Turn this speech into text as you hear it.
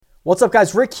What's up,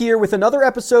 guys? Rick here with another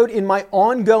episode in my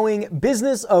ongoing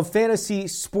Business of Fantasy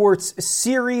Sports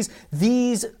series.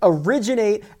 These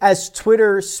originate as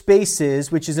Twitter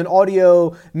Spaces, which is an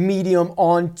audio medium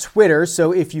on Twitter.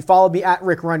 So if you follow me at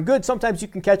Rick Run Good, sometimes you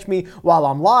can catch me while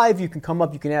I'm live. You can come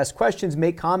up, you can ask questions,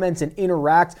 make comments, and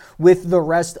interact with the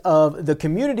rest of the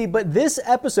community. But this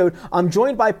episode, I'm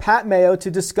joined by Pat Mayo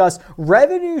to discuss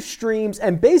revenue streams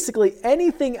and basically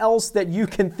anything else that you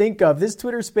can think of. This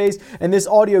Twitter Space and this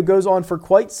audio goes on for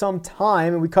quite some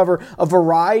time, and we cover a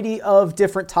variety of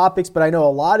different topics, but I know a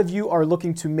lot of you are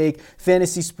looking to make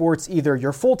fantasy sports either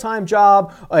your full-time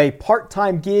job, a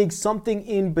part-time gig, something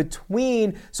in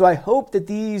between. So I hope that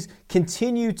these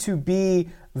continue to be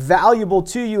valuable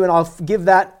to you, and I'll give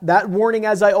that warning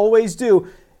as I always do.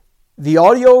 The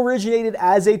audio originated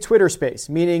as a Twitter Space,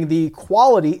 meaning the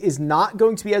quality is not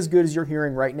going to be as good as you're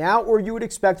hearing right now or you would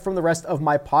expect from the rest of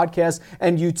my podcast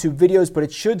and YouTube videos, but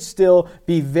it should still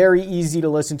be very easy to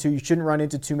listen to. You shouldn't run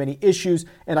into too many issues,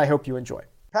 and I hope you enjoy.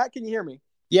 Pat, can you hear me?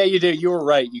 Yeah, you do. You were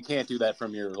right. You can't do that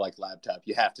from your laptop.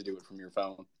 You have to do it from your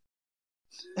phone.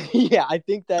 Yeah, I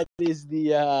think that is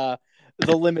the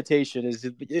limitation. Is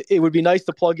it would be nice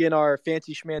to plug in our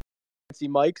fancy schmancy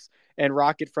mics and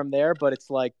rock it from there, but it's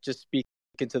like just speaking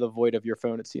to the void of your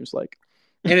phone, it seems like.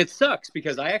 And it sucks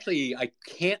because I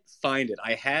can't find it.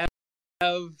 I have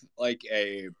like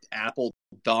a Apple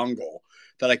dongle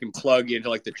that I can plug into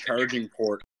like the charging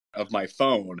port of my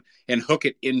phone and hook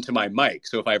it into my mic.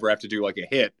 So if I ever have to do like a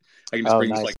hit, I can just bring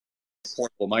this like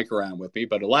portable mic around with me.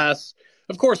 But alas,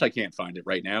 of course I can't find it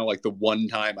right now. Like the one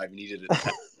time I've needed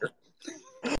it.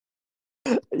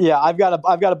 Yeah, I've got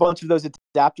a bunch of those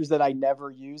adapters that I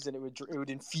never use, and it would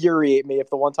infuriate me if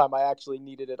the one time I actually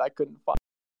needed it, I couldn't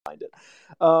find it.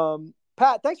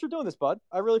 Pat, thanks for doing this, bud.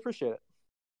 I really appreciate it.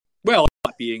 Well,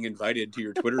 not being invited to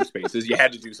your Twitter Spaces, you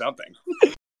had to do something.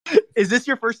 Is this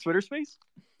your first Twitter Space?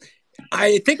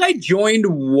 I think I joined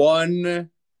one,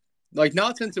 like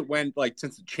not since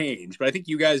since it changed, but I think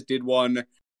you guys did one.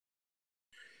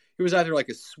 It was either like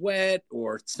a sweat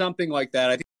or something like that.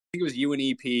 I think it was you and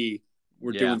EP.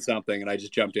 We're doing something, and I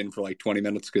just jumped in for like 20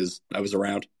 minutes because I was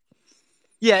around.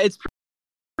 Yeah, it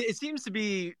seems to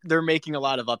be they're making a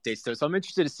lot of updates to it, so I'm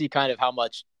interested to see kind of how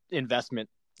much investment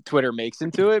Twitter makes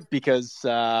into it because,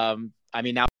 now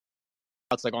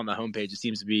it's like on the homepage, it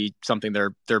seems to be something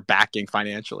they're backing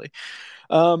financially.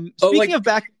 Speaking of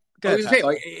back, I was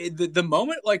gonna say, the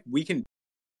moment like we can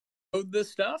do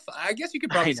this stuff, I guess you could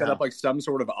probably set up like some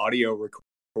sort of audio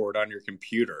record on your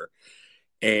computer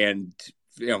and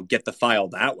get the file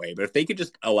that way. But if they could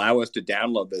just allow us to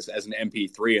download this as an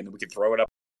MP3 and then we could throw it up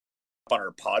on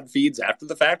our pod feeds after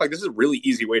the fact, like this is a really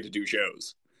easy way to do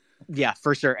shows. Yeah,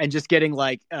 for sure. And just getting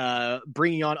like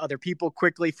bringing on other people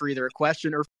quickly for either a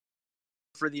question or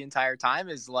for the entire time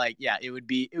is like, yeah, it would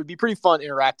be pretty fun,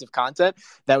 interactive content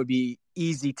that would be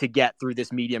easy to get through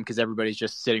this medium because everybody's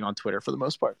just sitting on Twitter for the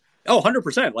most part. Oh,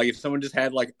 100%. Like if someone just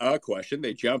had like a question,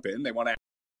 they jump in, they want to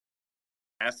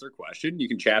ask their question, you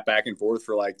can chat back and forth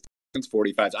for like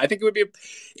 45. I think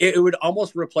it would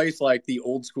almost replace like the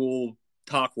old school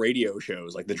talk radio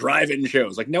shows, like the drive-in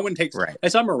shows. Like no one takes, I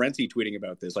saw Morency tweeting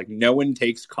about this, like no one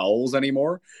takes calls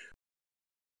anymore.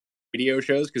 Radio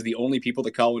shows, because the only people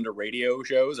that call into radio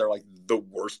shows are like the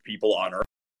worst people on earth.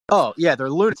 Oh yeah, they're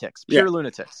lunatics, pure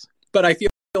lunatics. But I feel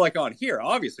like on here,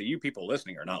 obviously you people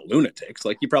listening are not lunatics.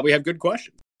 Like you probably have good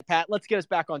questions. Pat, let's get us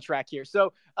back on track here.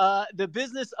 So the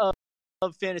business of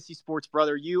fantasy sports,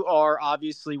 brother, you are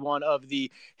obviously one of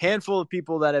the handful of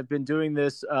people that have been doing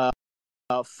this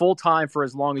full-time for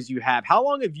as long as you have. How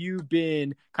long have you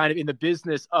been kind of in the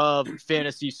business of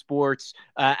fantasy sports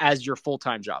as your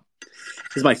full-time job?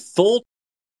 This is my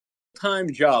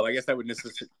full-time job. I guess that would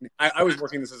necessitate. I was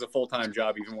working this as a full-time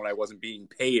job even when I wasn't being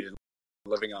paid and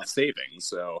living off savings.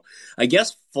 So I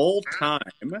guess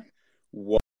full-time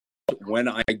was when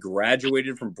I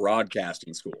graduated from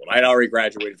broadcasting school. And I'd already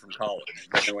graduated from college.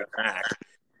 Then I went back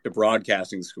to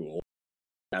broadcasting school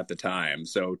at the time.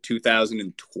 So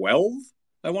 2012,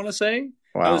 I want to say.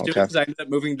 Wow, I was doing because I ended up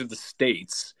moving to the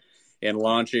States and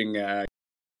launching a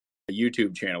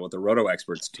YouTube channel with the Roto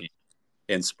Experts team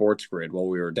and Sports Grid while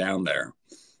we were down there.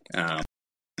 And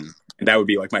that would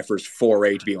be like my first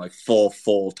foray to being like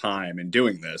full time and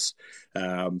doing this.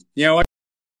 I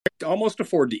almost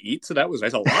afford to eat, so that was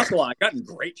nice. I lost a lot. I got in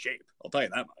great shape, I'll tell you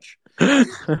that much.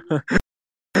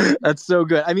 That's so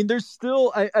good. I mean, there's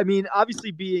still, obviously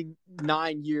being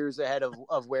 9 years ahead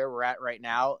of where we're at right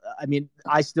now, I mean,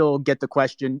 I still get the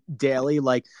question daily,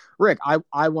 like, Rick,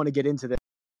 I want to get into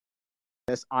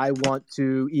I want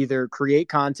to either create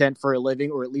content for a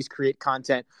living or at least create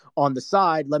content on the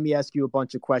side. Let me ask you a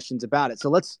bunch of questions about it. So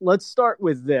let's start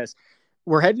with this.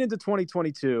 We're heading into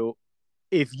 2022.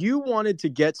 If you wanted to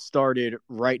get started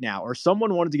right now, or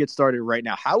someone wanted to get started right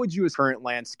now, how would you, as current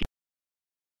landscape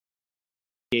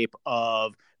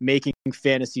of making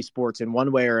fantasy sports in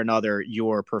one way or another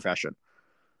your profession?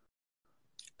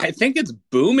 I think it's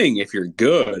booming if you're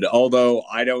good, although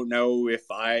I don't know if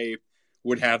I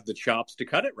would have the chops to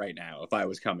cut it right now if I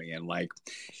was coming in. Like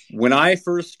when I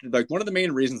first, like one of the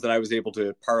main reasons that I was able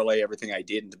to parlay everything I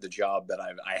did into the job that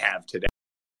I have today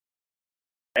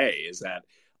is that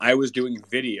I was doing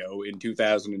video in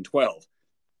 2012.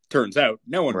 Turns out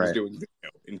no one was doing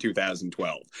video in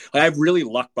 2012. Like, I've really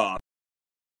luck boxed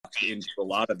into a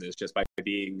lot of this just by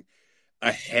being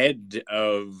ahead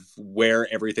of where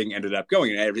everything ended up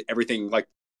going, and everything like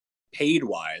paid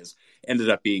wise ended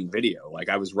up being video. Like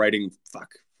I was writing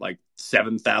like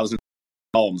 7,000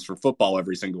 columns for football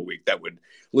every single week that would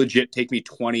legit take me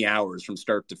 20 hours from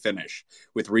start to finish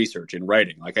with research and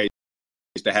writing. Like I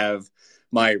used to have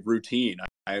my routine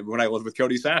when I lived with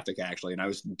Cody Saftik, actually, and I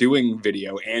was doing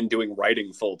video and doing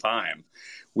writing full time.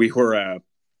 We were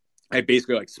I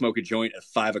basically like smoke a joint at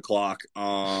 5:00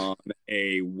 on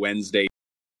a Wednesday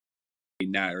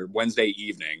night or Wednesday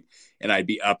evening, and I'd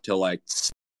be up till like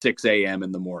 6 a.m.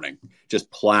 in the morning,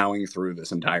 just plowing through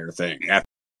this entire thing after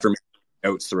making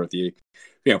notes throughout the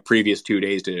previous 2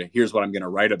 days to here's what I'm going to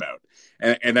write about.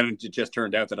 And then it just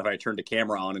turned out that if I turned a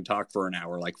camera on and talked for an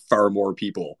hour, like far more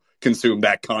people consume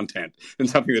that content than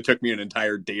something that took me an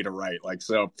entire day to write. Like,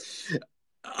 so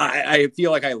I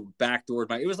feel like I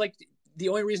backdoored it was like the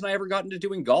only reason I ever got into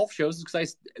doing golf shows is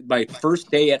because my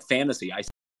first day at Fantasy, I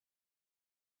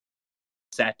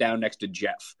sat down next to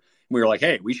Jeff. We were like,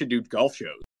 hey, we should do golf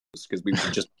shows because we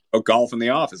just golf in the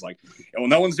office. Like, well,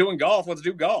 no one's doing golf. Let's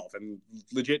do golf. And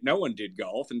legit, no one did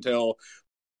golf until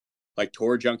like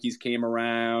Tour Junkies came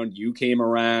around. You came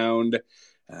around.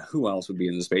 Who else would be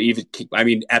in the space? Even, I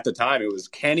mean, at the time it was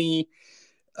Kenny,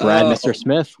 Brad, Mr.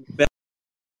 Smith,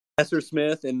 Mr.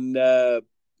 Smith, and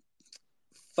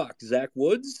Zach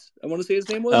Woods. I want to say his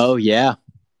name was. Oh yeah,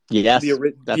 yes, the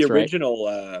original.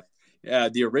 Right.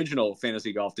 The original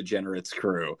Fantasy Golf Degenerates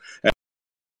crew. And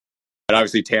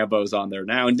obviously Tambo's on there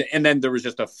now. And then there was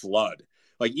just a flood.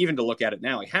 Like, even to look at it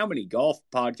now, like how many golf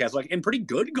podcasts, like, and pretty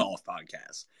good golf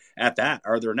podcasts at that,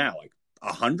 are there now? Like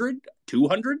 100,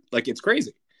 200? Like, it's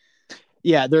crazy.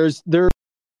 Yeah, there's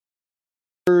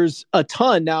a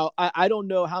ton. Now, I don't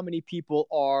know how many people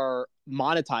are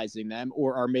monetizing them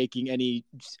or are making any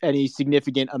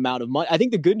significant amount of money. I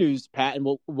think the good news, Pat,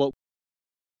 and what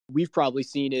we've probably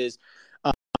seen is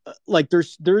like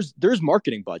there's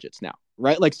marketing budgets now,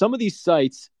 right? Like some of these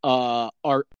sites are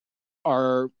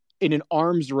in an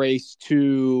arms race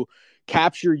to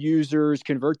capture users,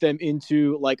 convert them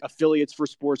into like affiliates for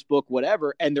sportsbook,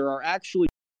 whatever, and there are actually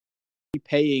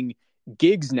paying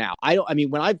gigs now. I mean,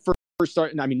 when I first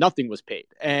started, I mean, nothing was paid,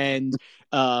 and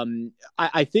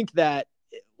I think that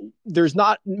there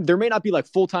may not be like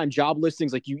full-time job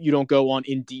listings. Like you don't go on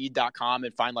Indeed.com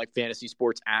and find like fantasy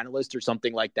sports analyst or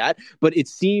something like that. But it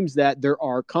seems that there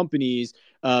are companies,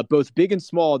 both big and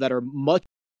small, that are much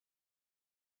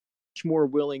more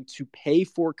willing to pay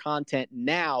for content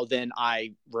now than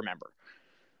I remember.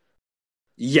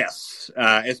 Yes.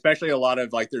 Especially a lot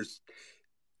of like,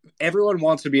 everyone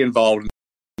wants to be involved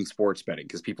in sports betting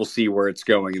because people see where it's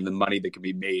going and the money that can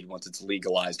be made once it's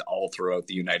legalized all throughout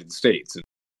the United States. And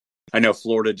I know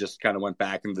Florida just kind of went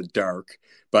back in the dark,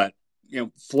 but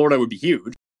Florida would be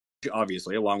huge,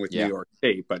 obviously, along with New York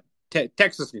State. But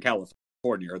Texas and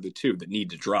California are the two that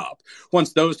need to drop.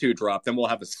 Once those two drop, then we'll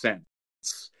have a sense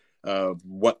of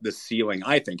what the ceiling,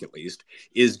 I think at least,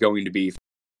 is going to be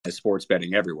for sports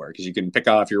betting everywhere. Because you can pick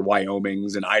off your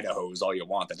Wyomings and Idahos all you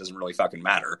want. That doesn't really fucking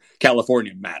matter.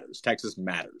 California matters. Texas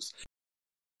matters.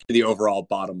 The overall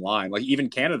bottom line, like even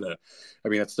Canada, I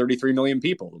mean, that's 33 million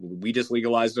people. We just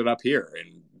legalized it up here,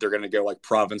 and they're going to go like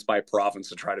province by province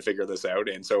to try to figure this out.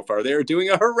 And so far, they're doing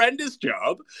a horrendous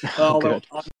job. Although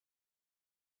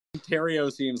Ontario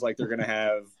seems like they're going to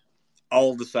have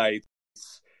all the sites,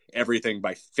 everything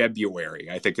by February.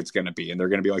 I think it's going to be, and they're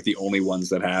going to be like the only ones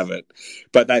that have it.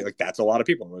 But that's a lot of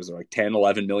people. Was there like 10,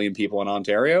 11 million people in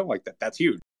Ontario? Like that's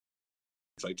huge.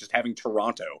 Like just having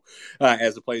Toronto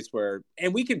as a place where,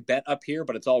 and we can bet up here,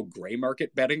 but it's all gray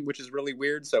market betting, which is really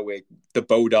weird. So the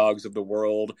Bodogs of the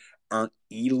world aren't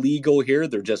illegal here.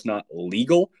 They're just not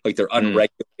legal. Like they're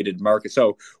unregulated market.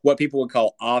 So what people would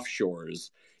call offshores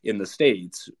in the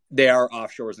States, they are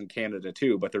offshores in Canada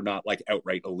too, but they're not like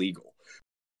outright illegal.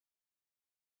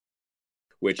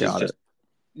 Which is just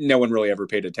no one really ever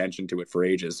paid attention to it for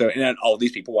ages. So, and all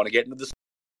these people want to get into this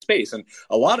space, and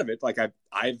a lot of it, like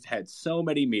I've had so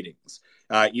many meetings,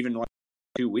 even like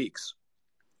 2 weeks,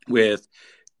 with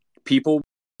people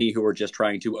who are just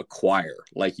trying to acquire,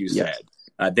 like you said.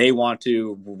 They want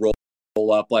to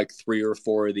roll up like 3 or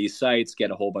 4 of these sites,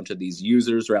 get a whole bunch of these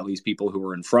users, or at least people who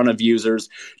are in front of users,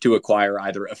 to acquire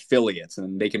either affiliates,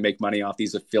 and they can make money off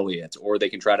these affiliates, or they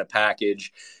can try to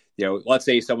package, let's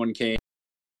say someone came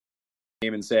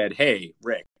and said, hey,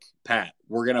 Rick, Pat,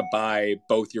 we're going to buy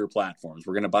both your platforms.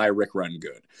 We're going to buy Rick Run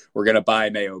Good. We're going to buy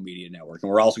Mayo Media Network.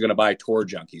 And we're also going to buy Tour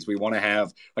Junkies. We want to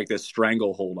have like this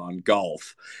stranglehold on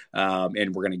golf.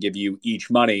 And we're going to give you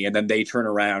each money. And then they turn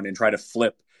around and try to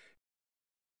flip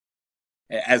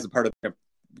as a part of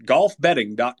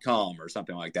golfbetting.com or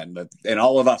something like that. And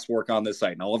all of us work on this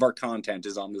site, and all of our content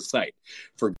is on this site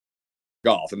for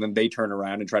golf. And then they turn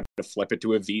around and try to flip it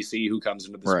to a VC who comes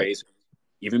into the space.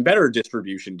 Even better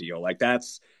distribution deal. Like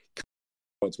that's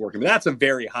what's working. But that's a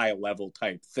very high level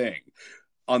type thing.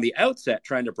 On the outset,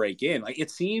 trying to break in, like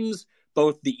it seems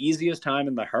both the easiest time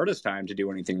and the hardest time to do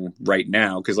anything right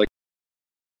now. Because like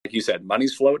you said,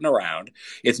 money's floating around.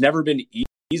 It's never been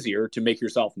easier to make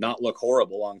yourself not look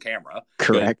horrible on camera.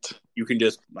 Correct. You can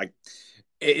just like,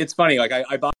 it's funny. Like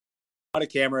I bought a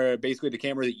camera, basically the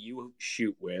camera that you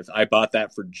shoot with. I bought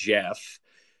that for Jeff.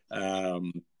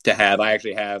 To have, I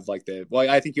actually have like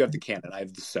I think you have the Canon, I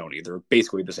have the Sony. They're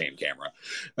basically the same camera.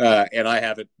 And I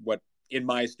have it in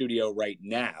my studio right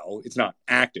now. It's not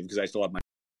active because I still have my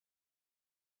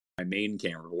main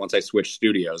camera. But once I switch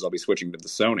studios, I'll be switching to the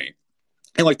Sony.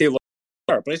 And like they look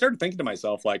sharp. But I started thinking to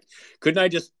myself, like, couldn't I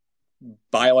just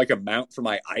buy like a mount for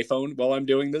my iPhone while I'm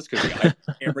doing this? Because the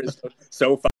iPhone camera is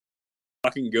so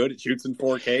fucking good. It shoots in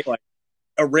 4K. Like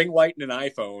a ring light and an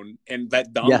iPhone, and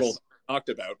that dongle talked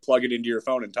about, plug it into your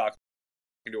phone and talk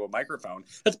into a microphone.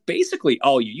 That's basically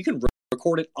all you can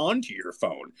record it onto your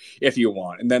phone if you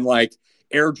want, and then like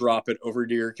airdrop it over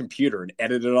to your computer and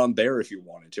edit it on there if you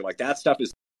wanted to. Like that stuff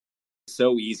is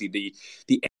so easy.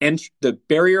 The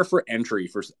barrier for entry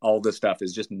for all this stuff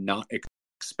is just not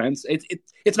expensive.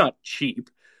 It's not cheap,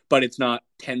 but it's not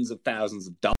tens of thousands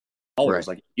of dollars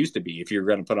like it used to be if you're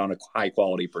going to put on a high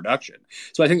quality production.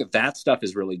 So I think that stuff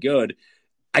is really good.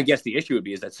 I guess the issue would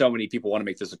be is that so many people want to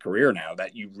make this a career now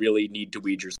that you really need to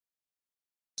weed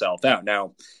yourself out.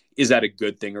 Now, is that a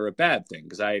good thing or a bad thing?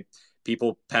 Because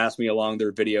people pass me along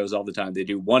their videos all the time. They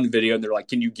do one video and they're like,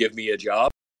 "Can you give me a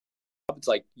job?" It's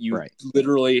like you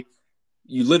literally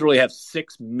have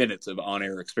 6 minutes of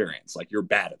on-air experience. Like you're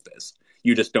bad at this.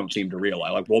 You just don't seem to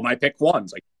realize. Like, well, my pick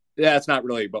one's like, that's not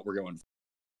really what we're going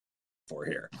for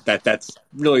here. That's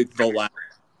really the last.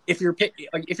 If you're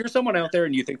someone out there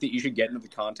and you think that you should get into the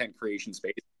content creation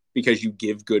space because you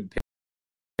give good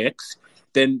picks,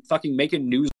 then fucking make a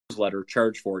newsletter,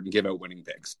 charge for it, and give out winning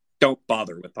picks. Don't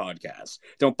bother with podcasts.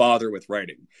 Don't bother with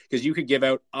writing, because you could give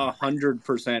out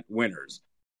 100% winners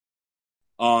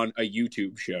on a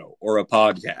YouTube show or a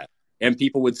podcast, and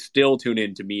people would still tune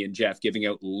in to me and Jeff giving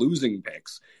out losing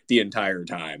picks the entire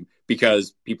time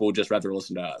because people would just rather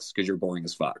listen to us because you're boring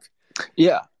as fuck.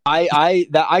 Yeah,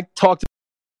 I talked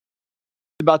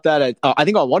about that I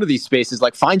think on one of these spaces.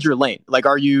 Like, find your lane. Like,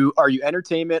 are you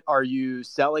entertainment? Are you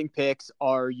selling picks?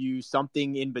 Are you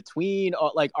something in between?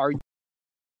 Like, are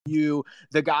you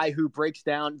the guy who breaks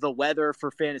down the weather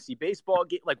for fantasy baseball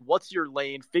game? Like, what's your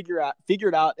lane? Figure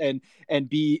it out and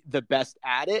be the best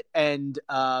at it. And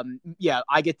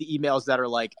I get the emails that are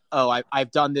like, oh, I've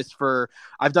done it for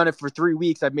 3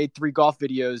 weeks. I've made 3 golf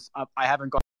videos. I haven't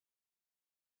gone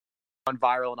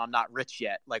viral and I'm not rich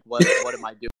yet. Like, what am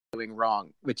I doing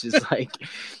wrong? Which is like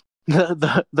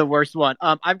the worst one.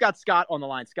 I've got Scott on the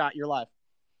line. Scott, you're live.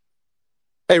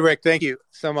 Hey, Rick, thank you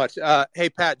so much. Hey,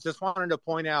 Pat, just wanted to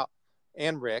point out,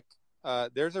 and Rick,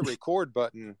 there's a record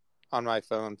button on my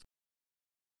phone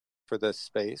for this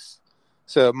space.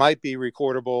 So it might be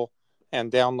recordable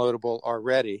and downloadable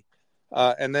already.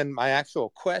 And then my actual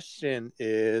question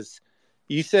is,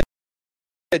 you said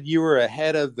you were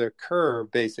ahead of the curve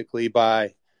basically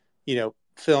by,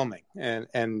 filming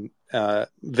and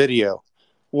video.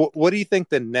 What do you think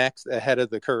the next ahead of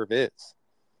the curve is?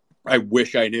 I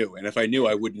wish I knew. And if I knew,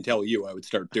 I wouldn't tell you. I would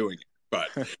start doing it. But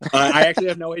I actually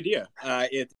have no idea.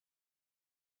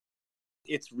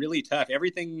 It's really tough.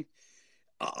 Everything,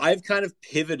 I've kind of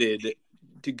pivoted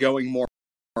to going more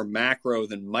macro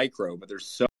than micro, but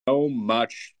there's so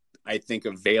much, I think,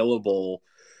 available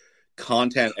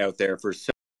content out there for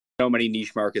so many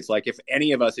niche markets. Like if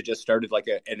any of us had just started like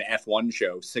an F1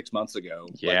 show 6 months ago,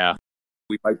 yeah,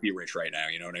 we might be rich right now.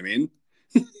 You know what I mean?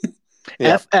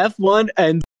 Yeah. F1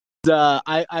 and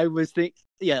I was thinking,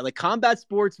 like combat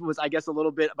sports was, I guess, a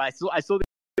little bit, but I still think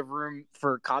there's room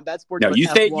for combat sports. No, but you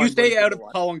F1 stay out of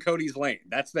one. Colin Cody's lane.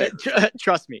 That's there.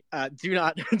 Trust me. Do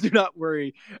not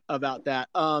worry about that.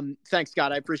 Thanks,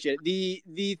 Scott. I appreciate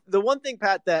it. The one thing,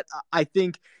 Pat, that I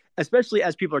think, especially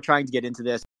as people are trying to get into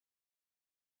this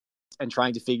and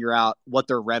trying to figure out what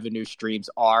their revenue streams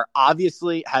are,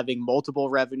 obviously having multiple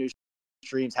revenue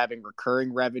streams, having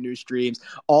recurring revenue streams,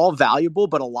 all valuable,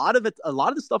 but a lot of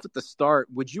the stuff at the start,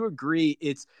 would you agree,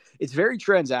 it's very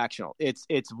transactional.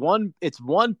 It's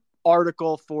one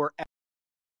article for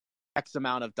X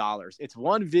amount of dollars. It's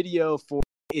one video for,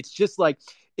 it's just like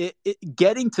it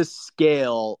getting to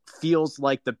scale feels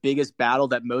like the biggest battle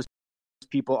that most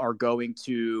people are going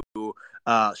to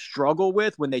struggle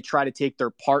with when they try to take their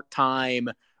part-time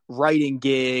writing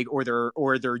gig or their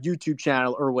YouTube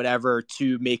channel or whatever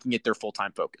to making it their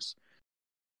full-time focus.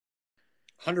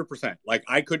 100%. Like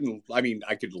I could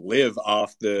live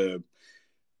off the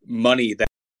money that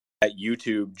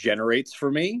YouTube generates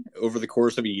for me over the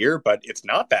course of a year, but it's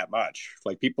not that much.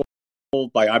 Like people,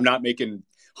 like I'm not making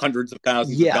hundreds of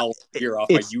thousands of dollars a year off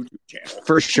my YouTube channel.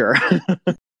 For sure.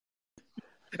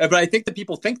 But I think that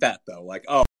people think that though, like,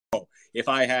 oh, if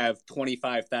I have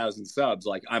 25,000 subs,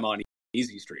 like I'm on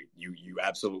Easy Street. You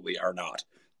absolutely are not.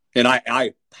 And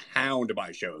I pound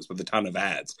my shows with a ton of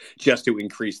ads just to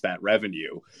increase that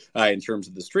revenue in terms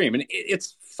of the stream. And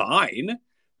it's fine,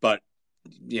 but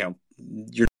you're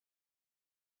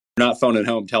not phoning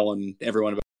home telling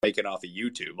everyone about making off of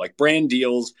YouTube. Like brand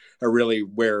deals are really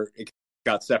where it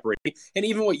got separated. And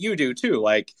even what you do too,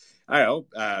 like, I don't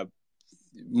know,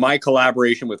 my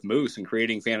collaboration with Moose and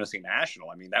creating Fantasy National,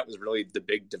 I mean, that was really the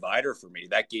big divider for me.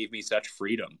 That gave me such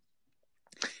freedom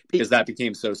because that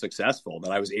became so successful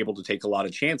that I was able to take a lot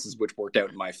of chances, which worked out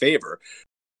in my favor.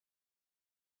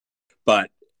 But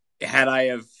had I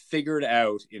have figured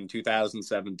out in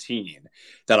 2017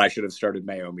 that I should have started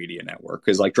Mayo Media Network,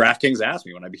 because like DraftKings asked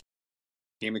me when I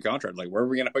became a contract, like, where are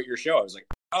we going to put your show? I was like,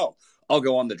 oh, I'll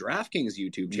go on the DraftKings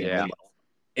YouTube channel. Yeah.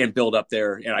 And build up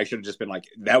there. And I should have just been like,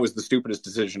 that was the stupidest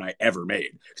decision I ever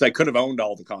made. Because I could have owned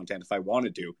all the content if I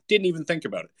wanted to. Didn't even think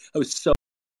about it. I was so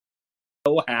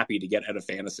happy to get out of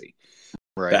fantasy.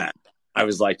 Right. That I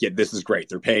was like, yeah, this is great.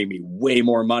 They're paying me way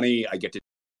more money. I get to do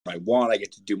what I want. I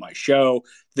get to do my show.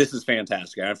 This is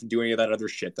fantastic. I don't have to do any of that other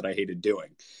shit that I hated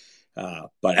doing.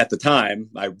 But at the time,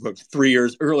 3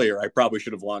 years earlier, I probably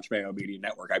should have launched Mayo Media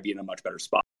Network. I'd be in a much better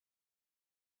spot.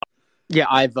 Yeah,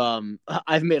 I've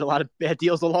made a lot of bad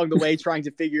deals along the way trying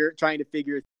to figure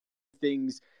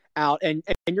things out. And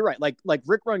you're right. Like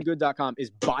rickrungood.com is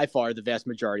by far the vast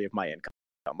majority of my income.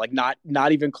 Like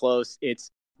not even close. It's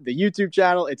the YouTube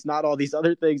channel. It's not all these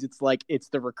other things. It's like it's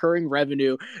the recurring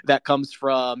revenue that comes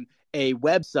from a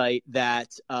website that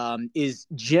is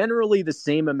generally the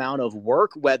same amount of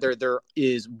work, whether there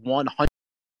is 100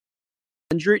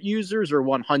 users or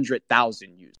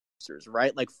 100,000 users,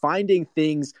 right? Like finding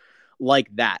things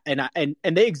like that. And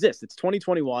they exist. It's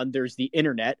 2021. There's the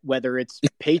internet, whether it's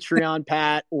Patreon,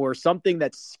 Pat, or something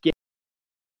that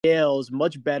scales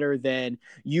much better than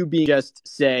you being just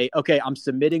say, okay, I'm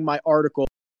submitting my article.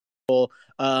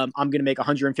 I'm going to make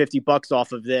 $150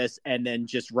 off of this and then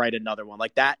just write another one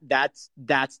like that. That's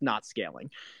not scaling.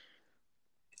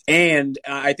 And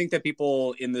I think that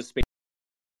people in this space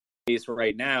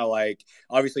right now, like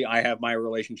obviously I have my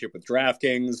relationship with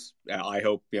DraftKings. I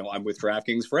hope I'm with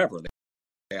DraftKings forever.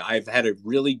 I've had a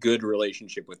really good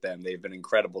relationship with them. They've been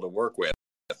incredible to work with.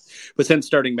 But since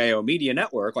starting Mayo Media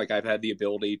Network, like I've had the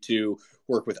ability to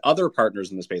work with other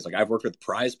partners in the space. Like I've worked with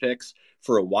Prize Picks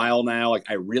for a while now. Like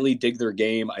I really dig their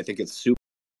game. I think it's super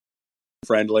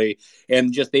friendly,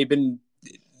 and just they've been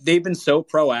so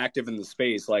proactive in the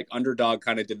space. Like Underdog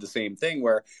kind of did the same thing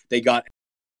where they got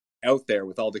out there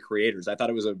with all the creators. I thought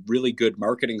it was a really good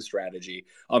marketing strategy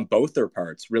on both their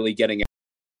parts, really getting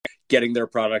their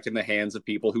product in the hands of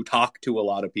people who talk to a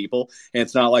lot of people. And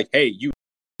it's not like, hey, you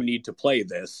need to play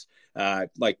this.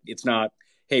 Like it's not,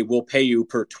 hey, we'll pay you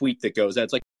per tweet that goes out.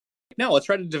 It's like, no, let's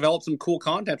try to develop some cool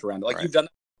content around it. Like You've done the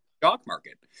stock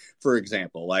market, for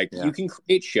example. Like you can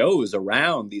create shows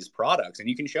around these products and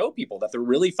you can show people that they're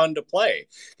really fun to play.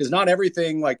 Because not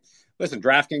everything, like, listen,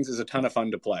 DraftKings is a ton of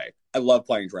fun to play. I love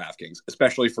playing DraftKings,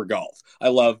 especially for golf. I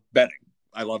love betting.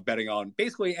 I love betting on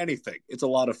basically anything. It's a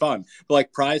lot of fun. But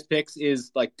like Prize Picks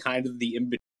is like kind of the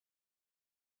in-between.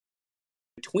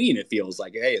 It feels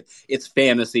like, hey, it's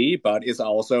fantasy, but it's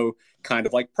also kind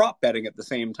of like prop betting at the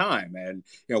same time. And,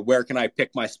 where can I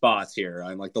pick my spots here?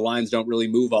 And like the lines don't really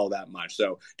move all that much.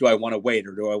 So do I want to wait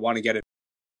or do I want to get it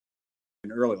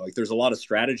in early? Like there's a lot of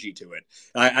strategy to it.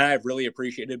 I've really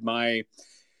appreciated my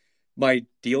my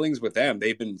dealings with them,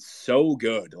 they've been so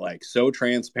good, like so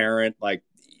transparent. Like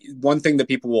one thing that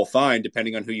people will find,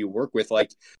 depending on who you work with,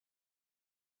 like,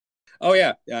 oh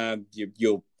yeah,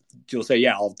 you'll say,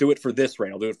 yeah, I'll do it for this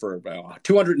rate. I'll do it for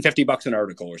 $250 an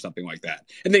article or something like that.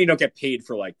 And then you don't get paid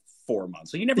for like 4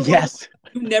 months. So you never,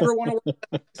 you never want to work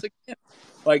with this again.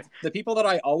 Like the people that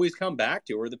I always come back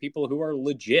to are the people who are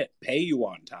legit, pay you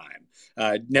on time,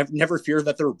 never fear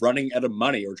that they're running out of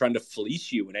money or trying to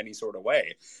fleece you in any sort of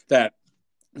way. That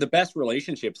the best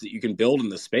relationships that you can build in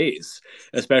the space,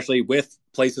 especially with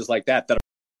places like that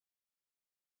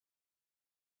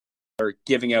are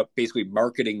giving out basically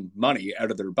marketing money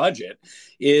out of their budget,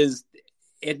 is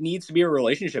it needs to be a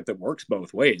relationship that works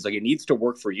both ways. Like it needs to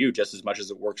work for you just as much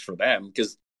as it works for them.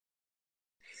 Because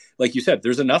like you said,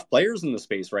 there's enough players in the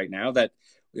space right now that,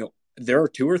 there are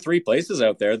 2 or 3 places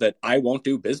out there that I won't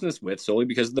do business with solely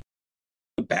because of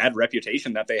the bad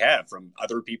reputation that they have from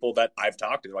other people that I've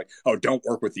talked to. They're like, oh, don't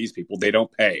work with these people. They don't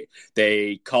pay.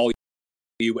 They call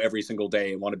you every single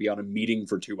day and want to be on a meeting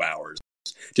for 2 hours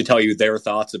to tell you their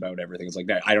thoughts about everything. It's like,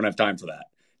 no, I don't have time for that.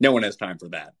 No one has time for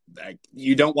that. Like,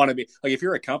 you don't want to be like, if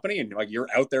you're a company and like you're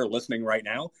out there listening right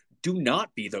now, do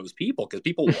not be those people, because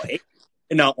people will hate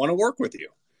and not want to work with you.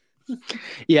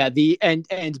 Yeah,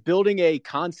 and building a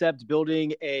concept,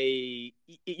 building a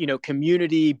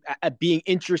community, being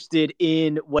interested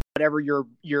in whatever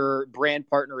your brand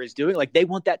partner is doing, like they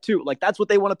want that too. Like that's what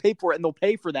they want to pay for, and they'll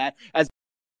pay for that as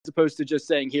opposed to just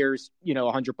saying here's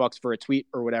 $100 for a tweet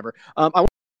or whatever. I want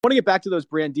to get back to those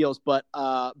brand deals, but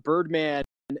Birdman,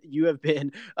 you have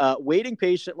been waiting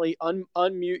patiently.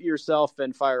 Unmute yourself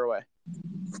and fire away.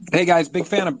 Hey guys, big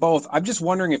fan of both. I'm just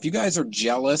wondering if you guys are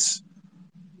jealous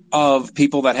of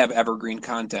people that have evergreen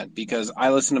content, because I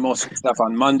listen to most of the stuff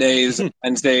on Mondays,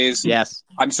 Wednesdays. Yes.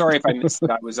 I'm sorry if I missed it.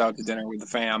 I was out to dinner with the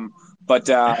fam. But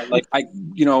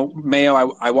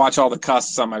Mayo, I watch all the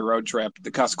cusps on my road trip,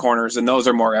 the cuss corners, and those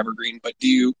are more evergreen. But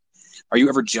are you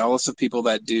ever jealous of people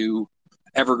that do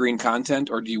evergreen content,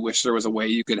 or do you wish there was a way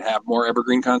you could have more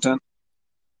evergreen content?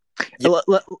 Yeah.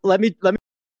 Let me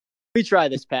try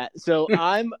this, Pat. So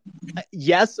I'm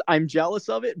jealous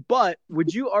of it, but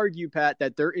would you argue, Pat,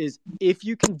 that there is, if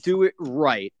you can do it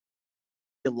right,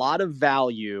 a lot of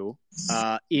value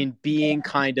in being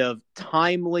kind of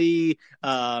timely,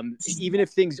 even if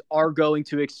things are going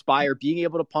to expire, being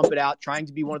able to pump it out, trying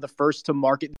to be one of the first to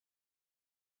market.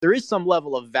 There is some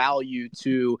level of value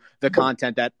to the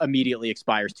content that immediately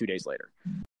expires 2 days later.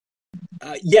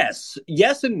 Yes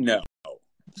and no.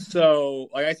 So,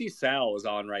 like, I see Sal is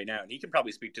on right now, and he can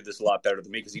probably speak to this a lot better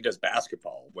than me because he does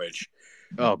basketball, which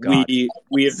we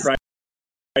have tried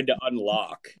to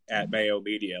unlock at Mayo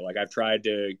Media. Like, I have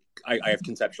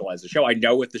conceptualized the show. I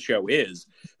know what the show is.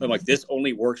 But I'm like, this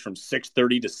only works from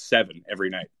 6:30 to 7 every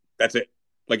night. That's it.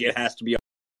 Like, it has to be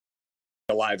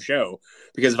a live show,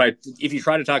 because if you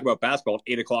try to talk about basketball at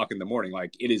 8 o'clock in the morning,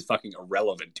 like, it is fucking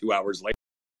irrelevant 2 hours later.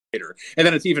 And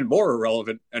then it's even more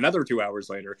irrelevant another 2 hours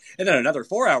later, and then another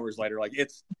 4 hours later. Like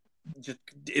it's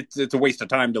a waste of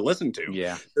time to listen to.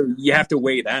 Yeah, so you have to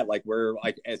weigh that. Like we're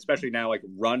like, especially now, like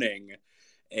running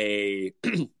the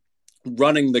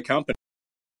company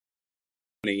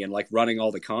and like running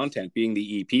all the content, being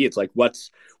the EP. It's like what's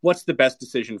the best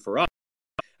decision for us?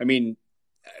 I mean,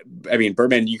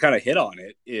 Birdman, you kind of hit on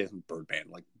it. Is Birdman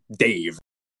like Dave?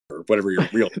 Or whatever your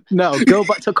real no,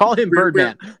 to call him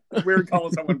Birdman. We're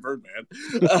calling someone Birdman.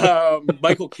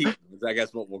 Michael Keaton is, I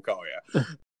guess, what we'll call you.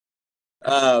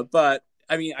 But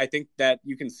I mean, I think that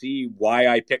you can see why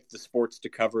I picked the sports to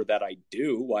cover that I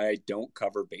do, why I don't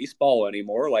cover baseball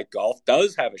anymore. Like golf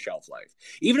does have a shelf life.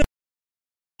 Even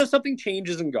if something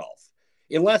changes in golf,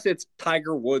 unless it's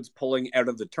Tiger Woods pulling out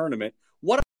of the tournament,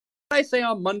 what I say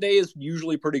on Monday is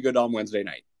usually pretty good on Wednesday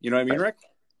night. You know what I mean, Rick?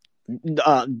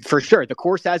 For sure. The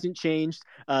course hasn't changed.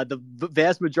 The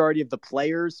vast majority of the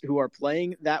players who are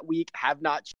playing that week have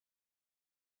not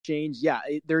changed. Yeah,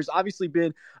 there's obviously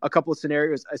been a couple of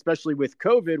scenarios, especially with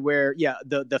COVID, where,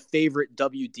 the favorite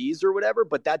WDs or whatever,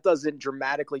 but that doesn't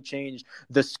dramatically change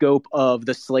the scope of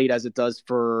the slate as it does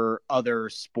for other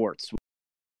sports,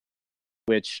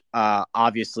 which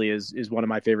obviously is one of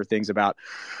my favorite things about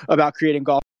creating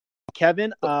golf.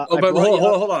 Kevin, but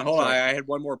hold on. I had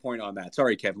one more point on that.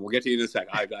 Sorry, Kevin. We'll get to you in a second.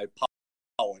 I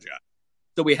apologize.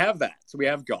 So we have that. So we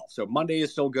have golf. So Monday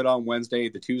is still good on Wednesday.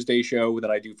 The Tuesday show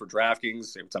that I do for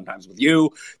DraftKings, sometimes with you,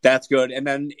 that's good. And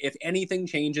then if anything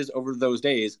changes over those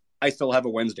days, I still have a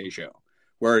Wednesday show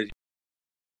where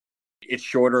it's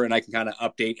shorter and I can kind of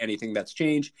update anything that's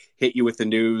changed, hit you with the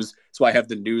news. So I have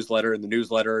the newsletter, and the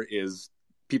newsletter is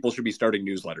people should be starting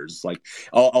newsletters. Like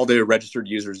all the registered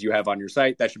users you have on your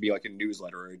site, that should be like a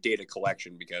newsletter or a data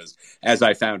collection, because as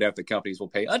I found out, the companies will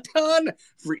pay a ton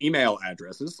for email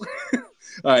addresses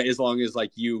as long as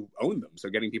like you own them. So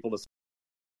getting people to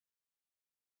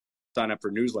sign up for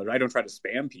newsletter. I don't try to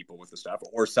spam people with the stuff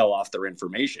or sell off their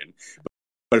information.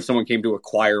 But if someone came to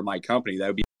acquire my company, that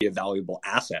would be a valuable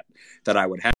asset that I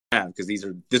would have, because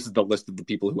this is the list of the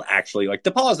people who actually like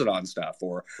deposit on stuff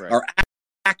or are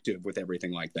active with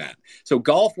everything like that. So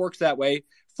golf works that way.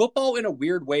 Football in a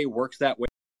weird way works that way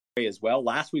as well.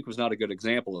 Last week was not a good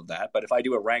example of that, but if I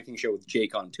do a ranking show with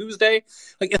Jake on Tuesday,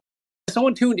 like if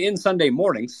someone tuned in Sunday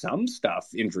morning, some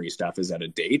injury stuff is out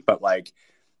of date, but like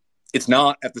it's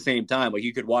not at the same time. Like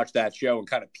you could watch that show and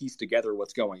kind of piece together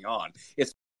what's going on.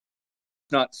 It's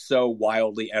not so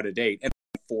wildly out of date. And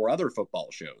 4 other football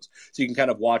shows. So you can kind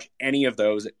of watch any of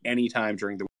those at any time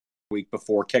during the week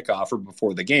before kickoff or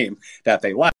before the game that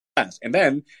they last. And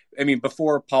then, I mean,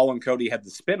 before Paul and Cody had the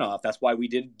spinoff, that's why we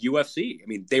did UFC. I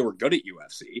mean, they were good at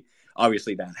UFC.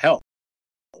 Obviously that helped,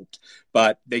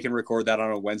 but they can record that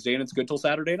on a Wednesday and it's good till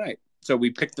Saturday night. So we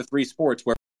picked the 3 sports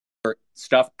where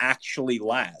stuff actually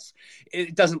lasts.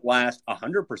 It doesn't last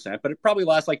 100%, but it probably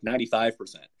lasts like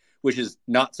 95%, which is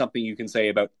not something you can say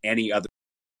about any other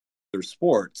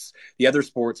sports. The other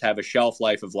sports have a shelf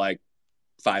life of like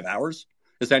 5 hours,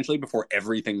 essentially, before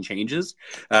everything changes.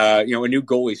 A new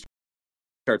goalie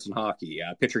starts in hockey,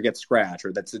 a pitcher gets scratched,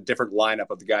 or that's a different lineup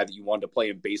of the guy that you wanted to play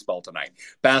in baseball tonight.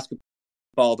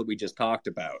 Basketball that we just talked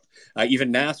about.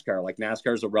 Even NASCAR, like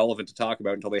NASCAR is irrelevant to talk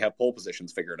about until they have pole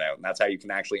positions figured out. And that's how you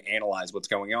can actually analyze what's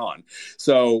going on.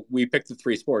 So we picked the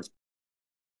 3 sports.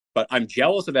 But I'm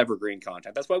jealous of evergreen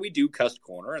content. That's why we do Cust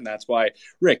Corner, and that's why,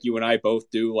 Rick, you and I both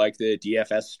do like the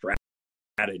DFS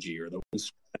strategy or the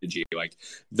strategy. Like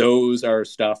those are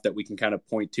stuff that we can kind of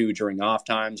point to during off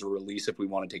times or release if we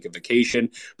want to take a vacation.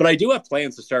 But I do have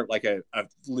plans to start like a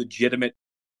legitimate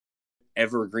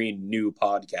evergreen new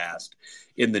podcast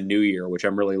in the new year, which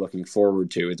I'm really looking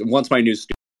forward to. Once my new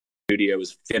studio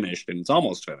is finished, and it's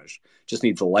almost finished, just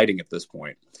needs the lighting at this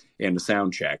point and a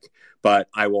sound check, but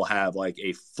I will have like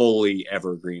a fully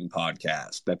evergreen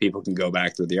podcast that people can go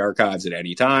back through the archives at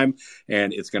any time,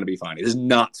 and it's going to be fine. It is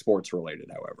not sports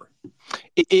related, however.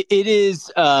 It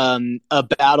is a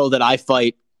battle that I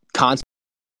fight constantly,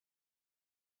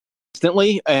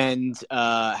 and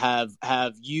I've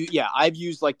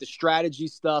used like the strategy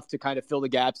stuff to kind of fill the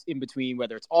gaps in between,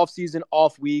 whether it's off season,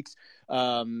 off weeks,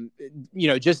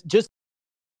 just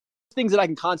things that I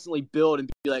can constantly build and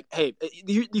be like, hey,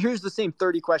 here's the same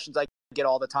 30 questions I get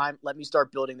all the time. Let me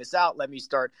start building this out. Let me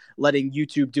start letting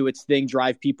YouTube do its thing,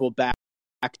 drive people back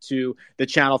to the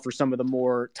channel for some of the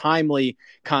more timely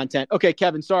content. Okay,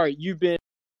 Kevin, sorry. You've been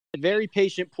very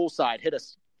patient poolside. Hit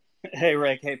us. Hey,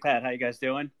 Rick. Hey, Pat. How you guys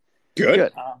doing?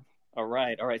 Good. All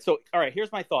right. So,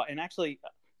 here's my thought. And actually,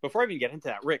 before I even get into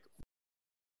that, Rick,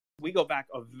 we go back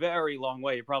a very long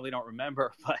way. You probably don't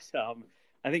remember, but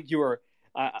I think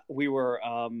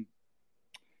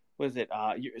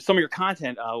some of your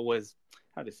content was,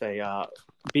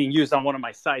 being used on one of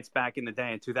my sites back in the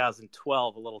day in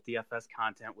 2012. A little DFS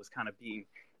content was kind of being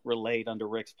relayed under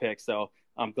Rick's pick. So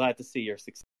I'm glad to see your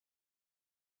success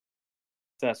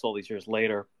all these years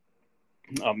later.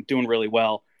 Doing really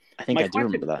well. I think I do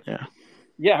remember that. Yeah.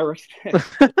 Yeah, Rick.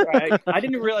 I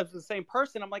didn't realize it was the same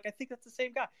person. I'm like, I think that's the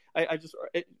same guy. It's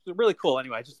really cool.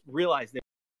 Anyway, I just realized it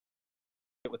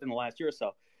within the last year or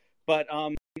so. But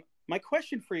my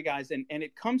question for you guys, and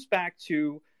it comes back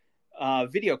to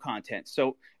video content.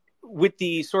 So with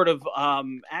the sort of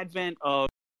advent of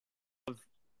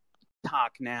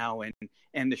TikTok now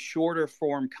and the shorter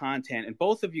form content, and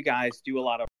both of you guys do a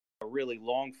lot of really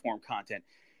long form content,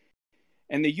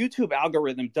 and the YouTube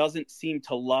algorithm doesn't seem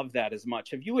to love that as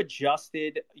much. Have you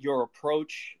adjusted your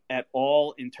approach at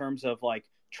all in terms of like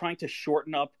trying to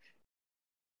shorten up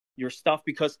your stuff?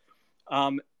 Because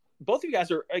both of you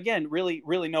guys are, again, really,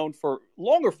 really known for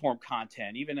longer form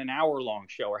content, even an hour-long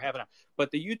show or but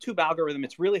the YouTube algorithm,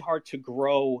 it's really hard to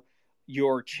grow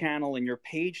your channel and your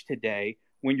page today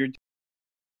when you're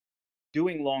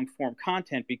doing long form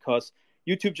content, because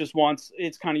YouTube just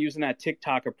it's kind of using that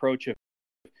TikTok approach of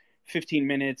 15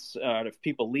 minutes if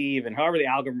people leave, and however the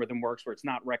algorithm works where it's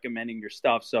not recommending your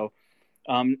stuff. So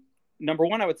number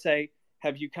one, I would say,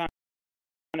 have you kind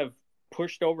of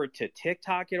pushed over to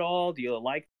TikTok at all? Do you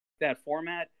like that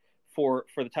format for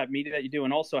the type of media that you do?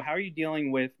 And also, how are you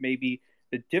dealing with maybe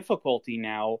the difficulty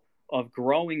now of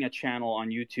growing a channel on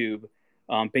YouTube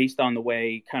based on the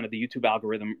way kind of the YouTube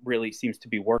algorithm really seems to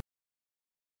be working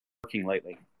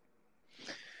lately?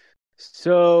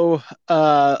 So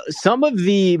some of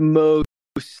the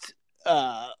most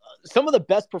some of the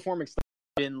best performing stuff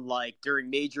been like during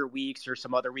major weeks or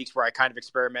some other weeks where I kind of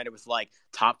experimented with like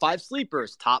top 5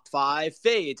 sleepers, top 5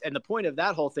 fades. And the point of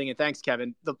that whole thing, and thanks,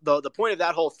 Kevin, the point of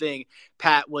that whole thing,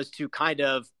 Pat, was to kind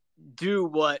of do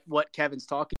what Kevin's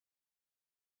talking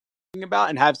about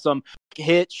and have some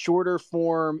hit shorter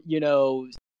form,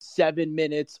 7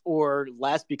 minutes or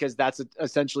less, because that's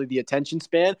essentially the attention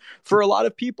span for a lot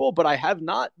of people. But I've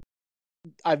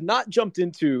not jumped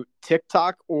into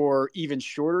TikTok or even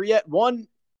shorter yet. One,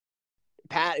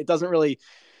 Pat, it's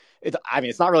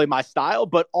not really my style,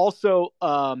 but also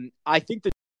I think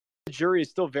the jury is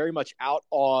still very much out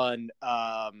on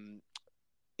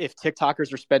if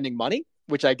TikTokers are spending money,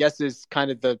 which I guess is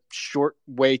kind of the short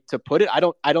way to put it. I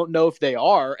don't know if they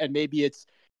are, and maybe it's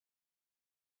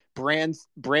brand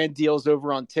deals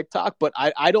over on TikTok, but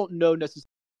I don't know necessarily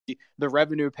the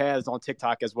revenue paths on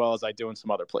TikTok as well as I do in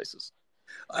some other places.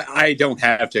 I don't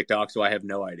have TikTok, so I have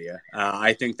no idea.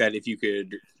 I think that if you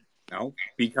could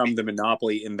become the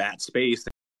monopoly in that space,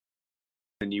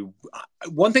 then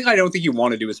one thing I don't think you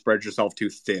want to do is spread yourself too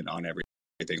thin on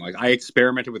everything. Like, I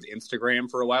experimented with Instagram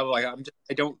for a while. Like,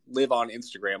 I don't live on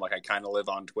Instagram like I kind of live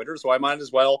on Twitter, so I might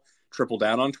as well triple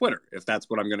down on Twitter if that's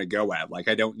what I'm going to go at. Like,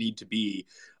 I don't need to be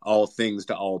all things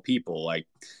to all people. Like,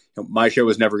 my show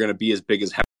is never going to be as big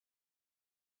as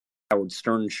Howard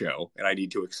Stern show, and I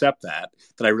need to accept that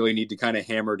I really need to kind of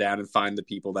hammer down and find the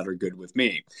people that are good with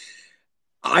me.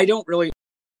 I don't really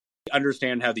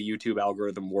understand how the YouTube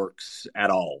algorithm works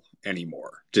at all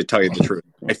anymore, to tell you the truth.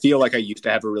 I feel like I used to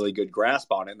have a really good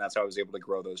grasp on it, and that's how I was able to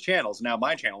grow those channels. Now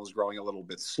my channel is growing a little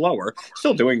bit slower,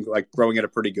 still growing at a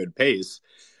pretty good pace,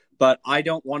 but I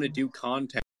don't want to do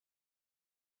content.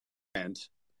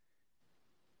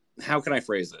 How can I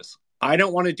phrase this? I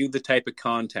don't want to do the type of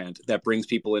content that brings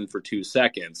people in for 2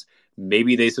 seconds.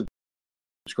 Maybe they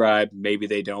subscribe, maybe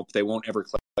they don't, but they won't ever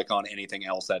click on anything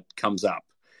else that comes up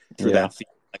through that feed.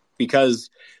 Because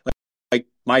like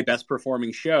my best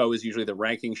performing show is usually the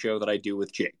ranking show that I do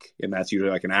with Jake, and that's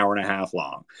usually like an hour and a half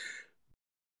long.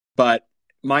 But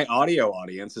my audio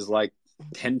audience is like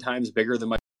 10 times bigger than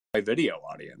my video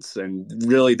audience, and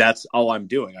really that's all I'm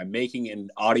doing. I'm making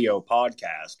an audio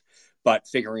podcast, but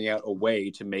figuring out a way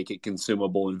to make it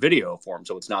consumable in video form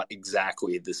so it's not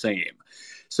exactly the same.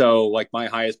 So like my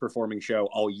highest performing show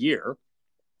all year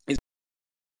is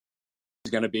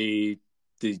going to be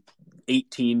the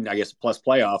 18, I guess, plus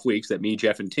playoff weeks that me,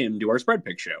 Jeff, and Tim do our spread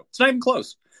pick show. It's not even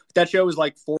close. That show is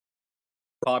like 4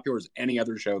 popular as any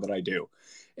other show that I do.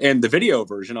 And the video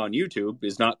version on YouTube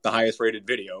is not the highest rated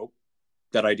video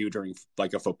that I do during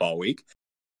like a football week.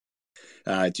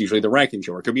 It's usually the ranking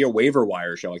show. It could be a waiver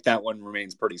wire show. Like that one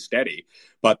remains pretty steady,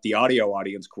 but the audio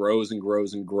audience grows and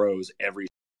grows and grows every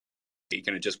week,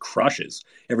 and it just crushes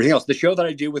everything else. The show that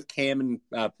I do with Cam and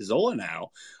Pizzola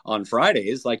now on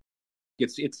Fridays, like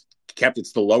it's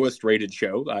the lowest rated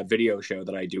show, video show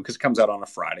that I do, because it comes out on a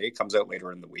Friday. It comes out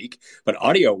later in the week, but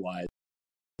audio wise,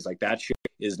 like that show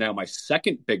is now my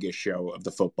second biggest show of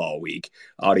the football week,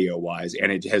 audio wise,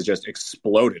 and it has just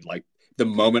exploded. Like the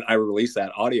moment I release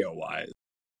that audio wise,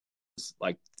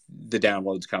 like the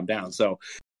downloads come down. So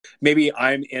maybe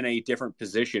I'm in a different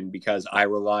position because I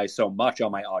rely so much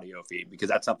on my audio feed, because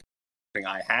that's something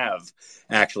I have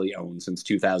actually owned since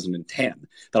 2010,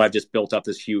 that I've just built up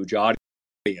this huge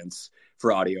audience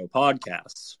for audio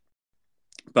podcasts.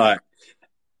 But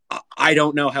I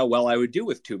don't know how well I would do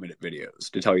with 2-minute videos,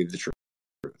 to tell you the truth.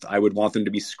 I would want them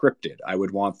to be scripted. I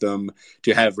would want them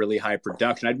to have really high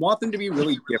production. I'd want them to be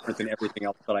really different than everything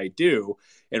else that I do.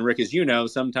 And Rick, as you know,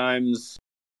 sometimes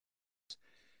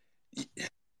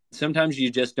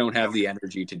you just don't have the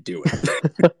energy to do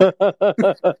it.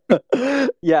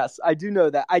 Yes, I do know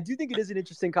that. I do think it is an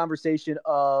interesting conversation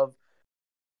of,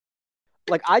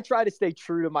 like, I try to stay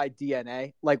true to my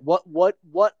DNA. Like what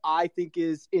I think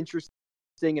is interesting,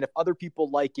 and if other people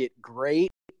like it,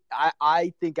 great.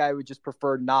 I think I would just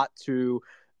prefer not to,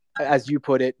 as you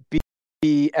put it,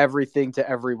 be everything to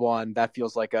everyone. That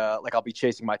feels like I'll be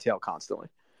chasing my tail constantly.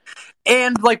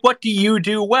 And like, what do you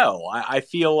do well? I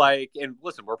feel like, and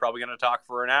listen, we're probably going to talk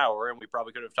for an hour, and we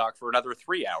probably could have talked for another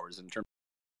 3 hours in terms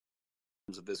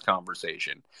of this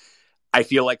conversation. I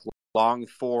feel like long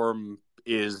form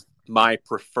is my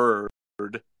preferred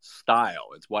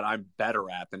style. It's what I'm better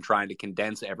at than trying to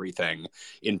condense everything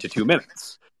into 2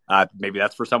 minutes. Maybe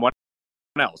that's for someone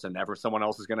else, and someone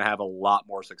else is going to have a lot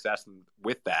more success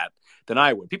with that than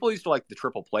I would. People used to like the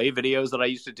triple play videos that I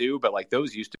used to do, but like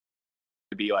those used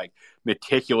to be like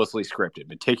meticulously scripted,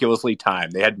 meticulously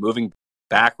timed. They had moving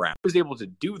background. I was able to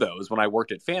do those when I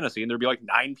worked at Fantasy, and there'd be like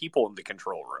 9 people in the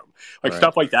control room. Like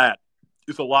Stuff like that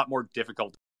is a lot more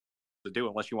difficult to do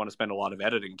unless you want to spend a lot of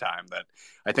editing time. That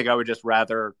I think I would just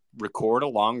rather record a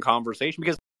long conversation,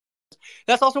 because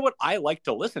that's also what I like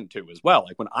to listen to as well.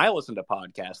 Like when I listen to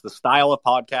podcasts, the style of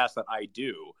podcast that I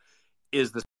do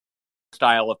is the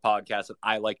style of podcast that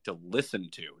I like to listen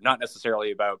to. Not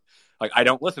necessarily about, like, I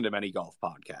don't listen to many golf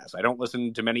podcasts. I don't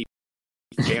listen to many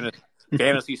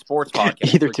fantasy sports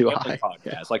podcasts. Either do I.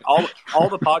 Podcasts. Like all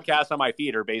the podcasts on my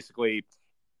feed are basically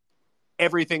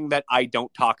everything that I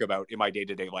don't talk about in my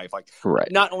day-to-day life. Like,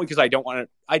 right. Not only because I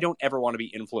don't ever want to be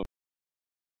influenced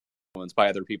by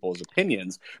other people's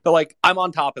opinions, but like, I'm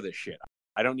on top of this shit.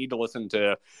 I don't need to listen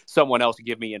to someone else to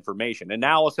give me information,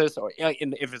 analysis, or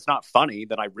if it's not funny,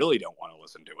 then I really don't want to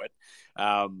listen to it.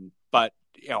 But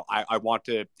I want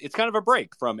to. It's kind of a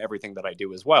break from everything that I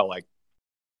do as well. Like,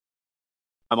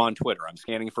 I'm on Twitter. I'm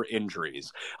scanning for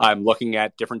injuries. I'm looking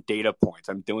at different data points.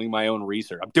 I'm doing my own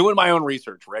research. I'm doing my own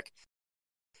research, Rick.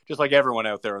 Just like everyone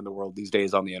out there in the world these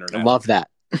days on the internet. I love that.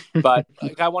 But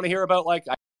like, I want to hear about, like,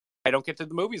 I don't get to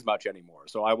the movies much anymore.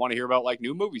 So I want to hear about like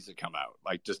new movies that come out.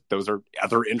 Like, just those are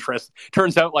other interests.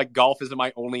 Turns out like golf isn't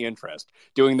my only interest.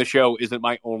 Doing the show isn't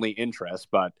my only interest.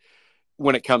 But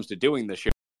when it comes to doing the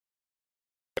show,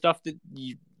 stuff that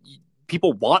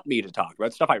people want me to talk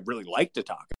about, stuff I really like to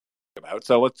talk about.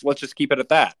 So let's just keep it at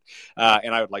that.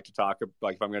 And I would like to talk,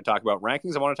 like, if I'm going to talk about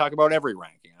rankings, I want to talk about every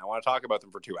ranking. I want to talk about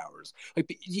them for 2 hours.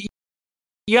 Like,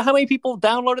 you know how many people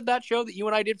downloaded that show that you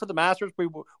and I did for the Masters,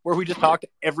 where we just talked to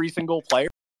every single player?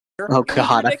 Oh,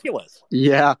 God. Ridiculous.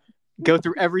 Yeah. Go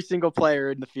through every single player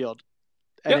in the field.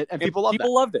 And, and people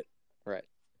loved it. Right.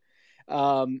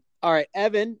 All right,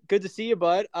 Evan, good to see you,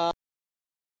 bud.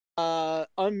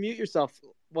 Unmute yourself.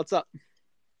 What's up?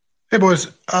 Hey,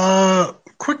 boys. Not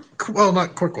quick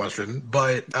question,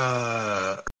 but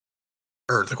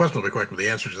or the question will be quick, but the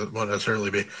answer won't necessarily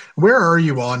be. Where are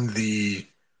you on the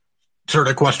sort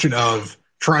of question of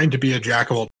trying to be a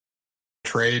jack of all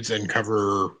trades and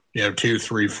cover, 2,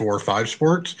 3, 4, 5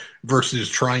 sports versus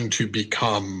trying to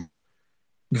become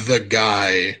the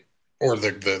guy or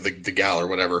the gal or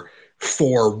whatever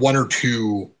for one or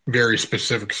two very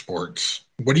specific sports?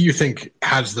 What do you think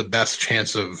has the best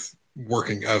chance of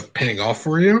paying off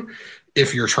for you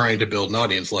if you're trying to build an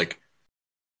audience? Like,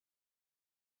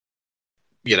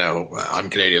 I'm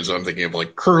Canadian, so I'm thinking of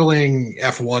like curling.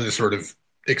 F1 is sort of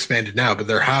expanded now, but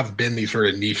there have been these sort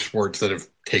of niche sports that have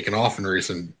taken off in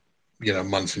recent,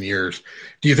 months and years.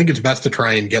 Do you think it's best to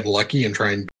try and get lucky and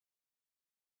try and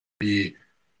be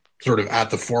sort of at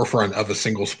the forefront of a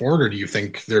single sport, or do you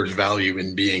think there's value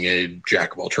in being a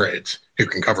jack of all trades who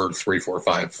can cover 3, 4,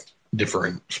 5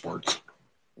 different sports?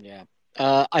 Yeah.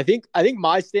 I think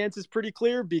my stance is pretty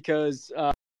clear because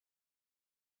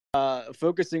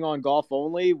focusing on golf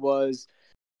only was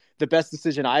the best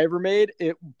decision I ever made.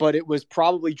 But it was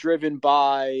probably driven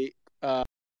by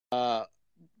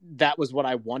that was what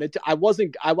I wanted to. I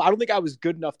don't think I was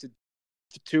good enough to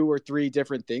 2 or 3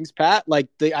 different things, Pat. Like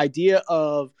the idea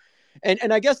of,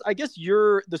 and I guess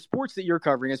the sports that you're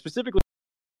covering, and specifically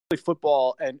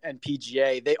football and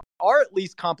PGA, they are at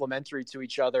least complementary to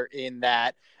each other in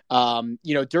that,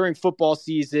 during football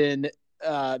season,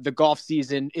 the golf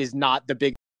season is not the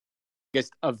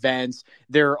biggest events.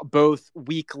 They're both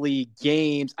weekly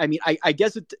games. I mean, I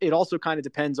guess it also kind of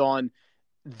depends on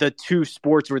the 2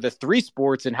 sports or the 3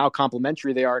 sports and how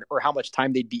complementary they are, or how much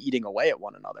time they'd be eating away at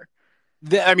one another.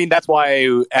 I mean, that's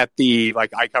why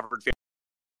I covered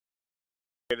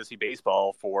fantasy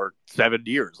baseball for 7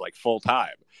 years, like full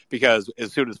time, because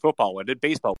as soon as football ended,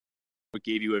 baseball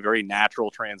gave you a very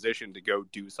natural transition to go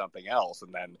do something else.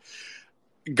 And then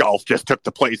golf just took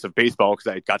the place of baseball because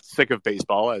I got sick of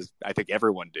baseball, as I think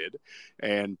everyone did.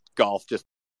 And golf just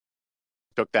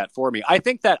took that for me. I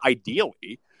think that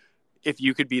ideally, if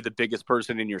you could be the biggest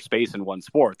person in your space in one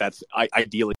sport, that's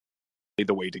ideally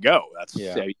the way to go.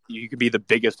 You could be the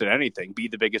biggest at anything, be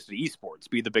the biggest at esports,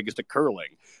 be the biggest at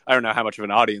curling. I don't know how much of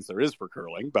an audience there is for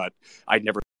curling, but I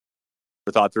never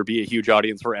thought there'd be a huge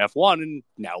audience for F1, and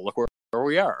now look where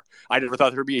we are. I never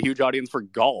thought there'd be a huge audience for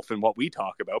golf and what we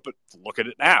talk about, but look at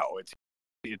it now.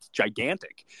 It's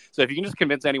gigantic. So if you can just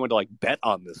convince anyone to like bet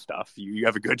on this stuff, you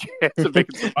have a good chance of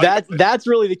making some money. That's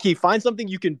really the key. Find something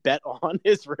you can bet on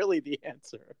is really the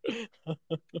answer.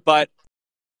 But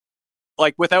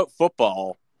like without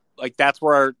football, like that's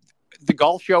where the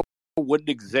golf show wouldn't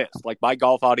exist. Like my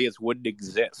golf audience wouldn't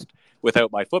exist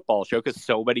without my football show, because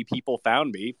so many people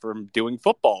found me from doing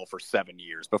football for 7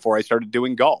 years before I started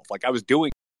doing golf. Like I was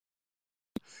doing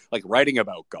like writing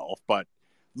about golf, but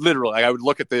literally like, I would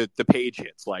look at the page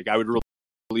hits. Like I would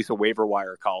release a waiver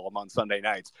wire column on Sunday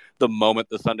nights the moment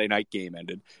the Sunday night game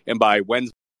ended. And by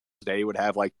Wednesday Thursday, it would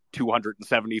have like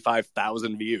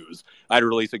 275,000 views. I'd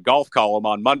release a golf column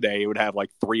on Monday, it would have like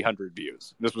 300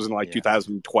 views. This was in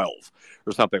 2012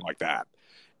 or something like that.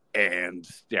 And,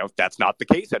 that's not the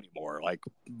case anymore. Like,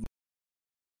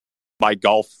 my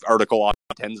golf article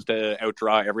tends to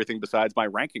outdraw everything besides my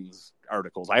rankings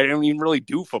articles. I don't even really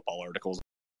do football articles.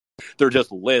 They're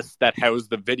just lists that house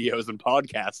the videos and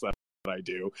podcasts that I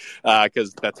do,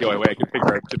 because that's the only way I can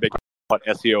figure out to make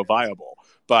SEO viable.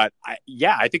 But I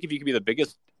think if you can be the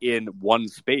biggest in one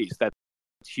space, that's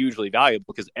hugely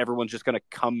valuable because everyone's just going to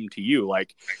come to you.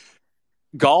 Like,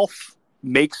 golf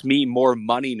makes me more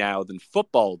money now than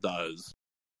football does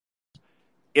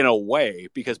in a way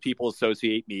because people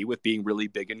associate me with being really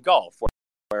big in golf,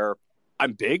 where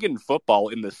I'm big in football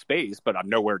in this space, but I'm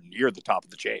nowhere near the top of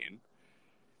the chain.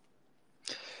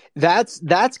 That's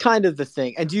kind of the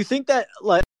thing. And do you think that,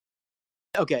 like,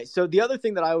 okay, so the other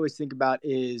thing that I always think about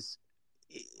is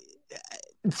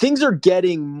things are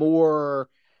getting more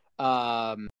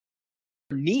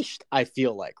niched, I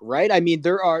feel like, right? I mean,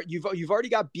 you've already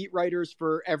got beat writers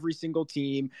for every single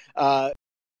team.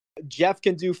 Jeff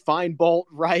can do fine bolt,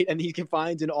 right? And he can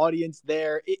find an audience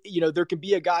there. There can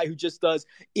be a guy who just does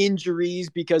injuries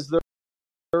because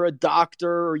they're a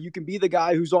doctor, or you can be the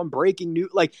guy who's on breaking news.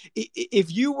 Like,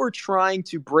 if you were trying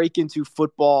to break into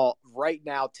football right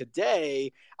now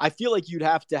today, I feel like you'd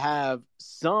have to have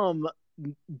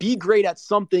be great at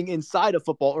something inside of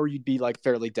football, or you'd be like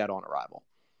fairly dead on arrival.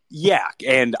 Yeah,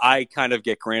 and I kind of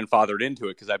get grandfathered into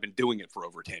it because I've been doing it for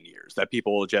over 10 years. That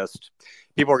people are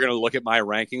going to look at my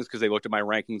rankings because they looked at my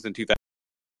rankings in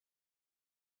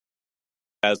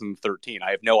 2013.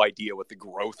 I have no idea what the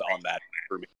growth on that is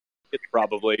for me. It's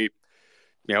probably,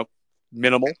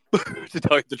 minimal, to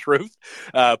tell you the truth.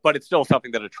 But it's still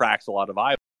something that attracts a lot of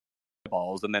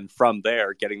eyeballs. And then from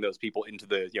there, getting those people into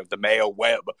the Mayo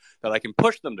web that I can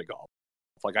push them to golf.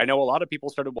 Like, I know a lot of people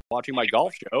started watching my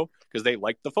golf show because they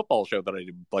liked the football show that I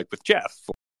did, like with Jeff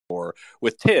or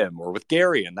with Tim or with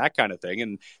Gary and that kind of thing.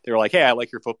 And they were like, hey, I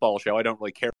like your football show. I don't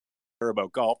really care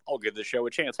about golf. I'll give this show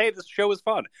a chance. Hey, this show is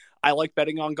fun. I like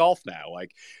betting on golf now.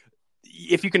 Like,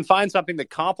 if you can find something that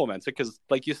complements it, because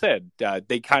like you said,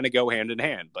 they kind of go hand in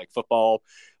hand. Like football,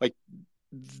 like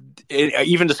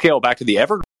even to scale back to the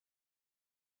Evergreen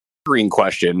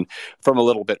question from a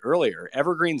little bit earlier.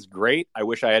 Evergreen's great. I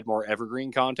wish I had more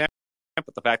Evergreen content,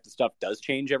 but the fact that stuff does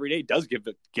change every day does give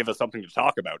us something to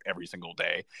talk about every single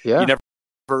day. Yeah. You never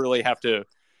really have to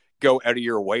go out of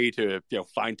your way to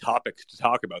find topics to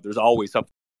talk about. There's always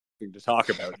something to talk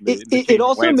about. It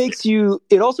also makes you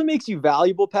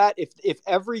valuable, Pat. If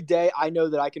every day I know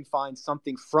that I can find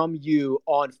something from you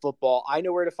on football, I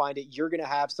know where to find it. You're going to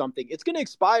have something. It's going to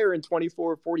expire in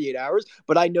 24 or 48 hours,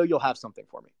 but I know you'll have something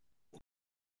for me.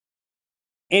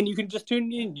 And you can just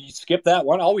tune in. You skip that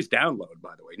one. Always download,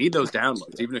 by the way. Need those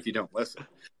downloads, even if you don't listen.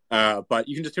 But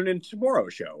you can just tune in to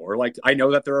tomorrow's show. Or I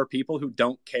know that there are people who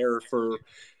don't care for,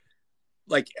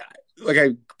 I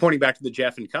pointing back to the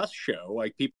Jeff and Cuss show.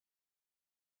 Like, people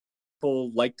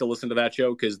like to listen to that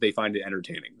show because they find it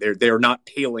entertaining. They're not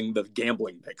tailing the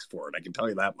gambling picks for it. I can tell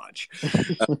you that much.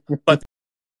 But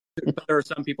there are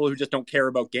some people who just don't care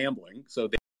about gambling, so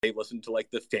they listen to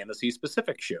the fantasy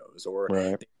specific shows, or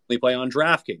they play on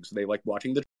DraftKings, so they like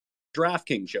watching the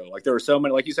DraftKings show. Like, there are so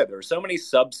many, like you said, there are so many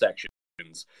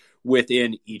subsections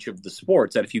within each of the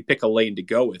sports that if you pick a lane to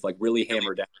go with, really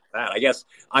hammer down that. I guess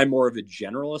I'm more of a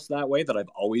generalist that way, that I've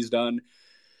always done.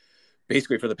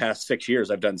 Basically, for the past 6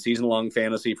 years, I've done season-long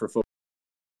fantasy for football,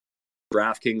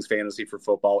 DraftKings fantasy for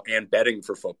football, and betting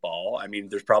for football. I mean,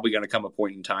 there's probably going to come a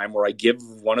point in time where I give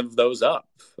one of those up.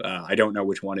 I don't know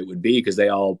which one it would be because they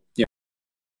all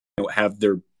have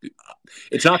their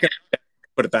 – it's not going to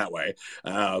put it that way.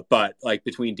 But,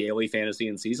 between daily fantasy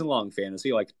and season-long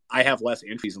fantasy, I have less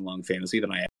in season-long fantasy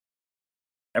than I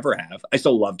ever have. I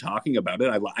still love talking about it.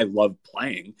 I love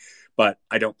playing, but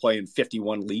I don't play in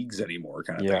 51 leagues anymore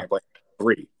kind of thing. I play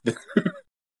 3.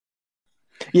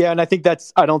 Yeah, and I think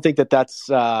that's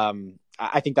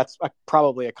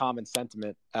probably a common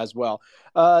sentiment as well.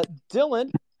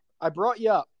 Dylan, I brought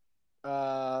you up.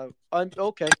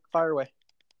 Okay, fire away.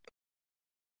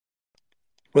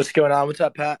 What's going on? What's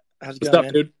up, Pat? How's it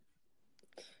going, dude?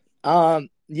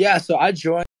 Yeah, so I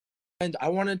joined. I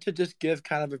wanted to just give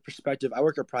kind of a perspective. I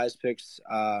work at Prize Picks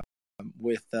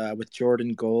with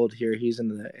Jordan Gold here. He's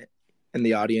in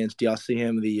the audience. Do y'all see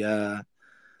him?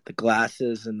 The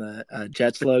glasses and the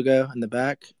Jets logo in the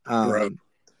back.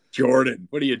 Jordan,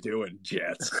 what are you doing,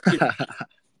 Jets?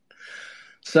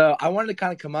 So I wanted to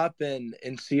kind of come up and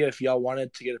see if y'all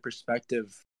wanted to get a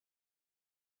perspective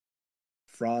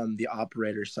from the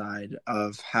operator side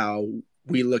of how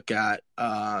we look at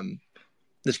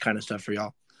this kind of stuff for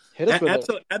y'all. Hit us with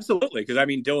it. Absolutely, because I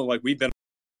mean, Dylan, like we've been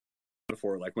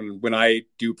before, like when I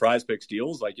do Prize Picks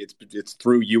deals, like it's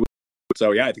through you.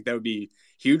 So yeah, I think that would be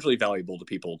hugely valuable to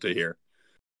people to hear.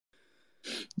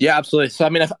 Yeah, absolutely. So I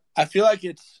mean, I feel like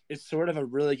it's sort of a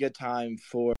really good time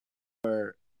for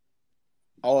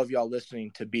all of y'all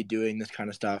listening to be doing this kind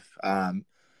of stuff.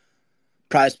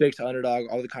 Prize Picks, Underdog,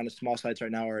 all the kind of small sites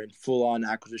right now are in full-on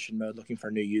acquisition mode, looking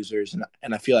for new users,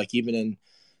 and I feel like even in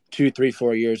 2, 3,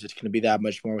 4 years, it's going to be that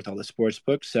much more with all the sports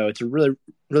books. So it's a really,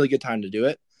 really good time to do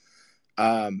it.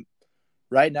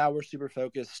 Right now, we're super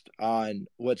focused on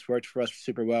what's worked for us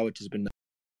super well, which has been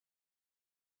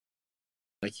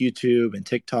like YouTube and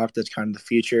TikTok. That's kind of the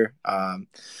future.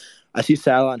 I see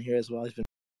Sal on here as well. He's been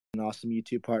an awesome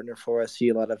YouTube partner for us. See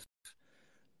a lot of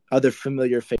other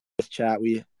familiar face chat.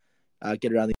 We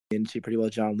get around the industry pretty well.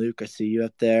 John Luke, I see you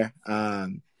up there.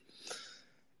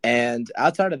 And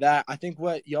outside of that, I think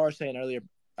what y'all were saying earlier,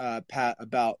 Pat,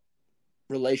 about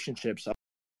relationships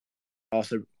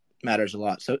also matters a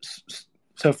lot.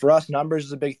 So for us, numbers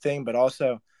is a big thing, but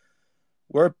also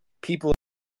we're people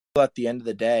at the end of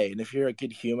the day. And if you're a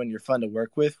good human, you're fun to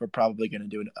work with, we're probably going to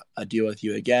do a deal with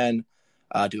you again,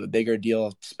 do a bigger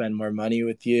deal, spend more money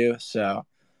with you. So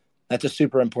that's a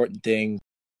super important thing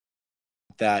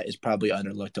that is probably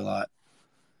underlooked a lot.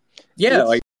 Yeah,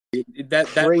 like that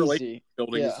crazy. relationship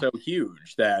building is so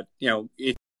huge that, you know,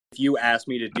 if you ask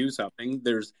me to do something,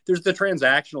 there's the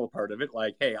transactional part of it.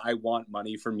 Like, hey, I want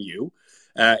money from you,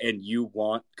 and you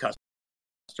want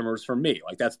customers from me.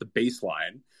 Like that's the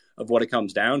baseline of what it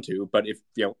comes down to. But if,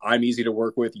 you know, I'm easy to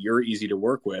work with, you're easy to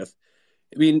work with.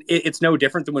 I mean, it's no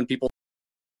different than when people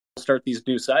start these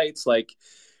new sites. Like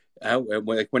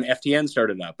when FTN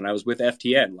started up and I was with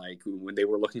FTN, like when they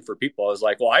were looking for people, I was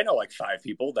like, well, I know like 5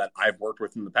 people that I've worked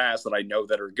with in the past that I know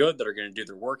that are good, that are going to do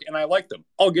their work, and I like them.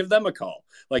 I'll give them a call.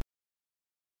 Like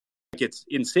it's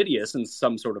insidious in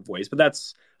some sort of ways, but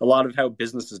that's a lot of how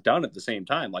business is done at the same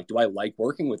time. Like, do I like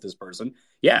working with this person?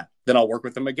 Yeah, then I'll work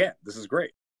with them again. This is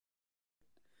great.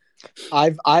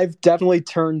 I've definitely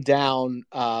turned down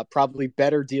probably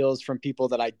better deals from people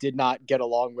that I did not get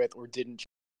along with or didn't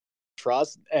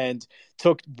trust, and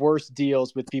took worse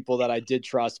deals with people that I did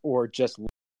trust or just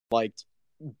liked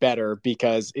better,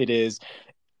 because it is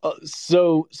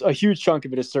so a huge chunk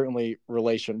of it is certainly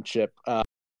relationship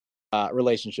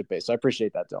based. So I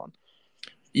appreciate that, Dylan.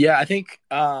 Yeah, I think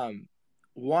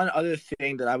one other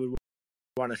thing that I would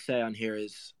want to say on here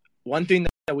is one thing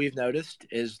that we've noticed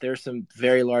is there's some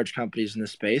very large companies in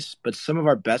this space, but some of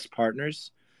our best partners,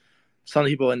 some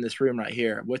people in this room right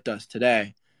here with us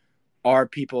today, are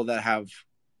people that have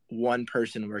one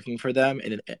person working for them,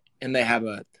 and they have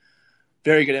a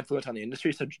very good influence on the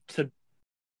industry. So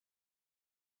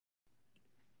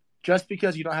just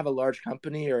because you don't have a large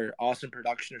company or awesome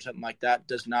production or something like that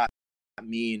does not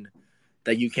mean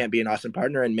that you can't be an awesome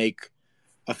partner and make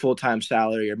a full-time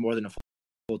salary or more than a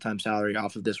full-time salary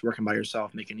off of this, working by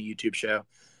yourself, making a YouTube show,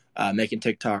 making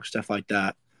TikTok, stuff like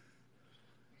that.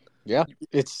 Yeah,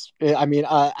 I mean,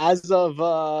 as of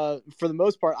for the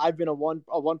most part, I've been a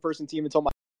one person team until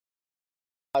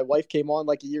my wife came on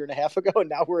like a year and a half ago, and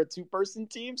now we're a 2-person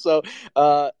team. So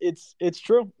it's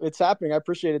true, it's happening. I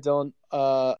appreciate it, Dylan.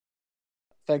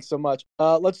 Thanks so much.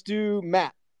 Let's do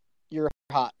Matt. You're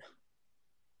hot.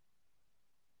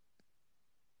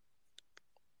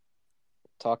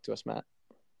 Talk to us, Matt.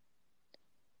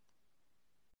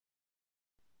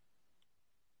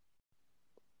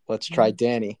 Let's try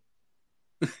Danny.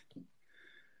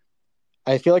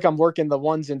 I feel like I'm working the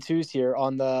 1s and 2s here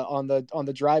on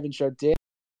the drive-in show.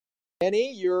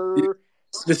 Danny, you're live.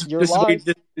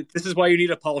 This is why you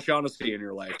need a Paul Shaughnessy in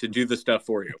your life to do the stuff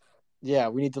for you. Yeah,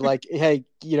 we need to hey,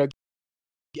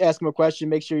 ask him a question.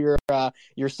 Make sure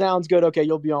your sound's good. Okay,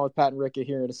 you'll be on with Pat and Rick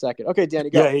here in a second. Okay, Danny,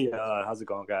 go. Yeah, hey, how's it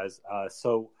going, guys?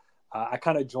 So I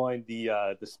kind of joined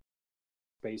the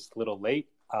space a little late,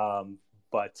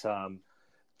 but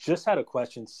just had a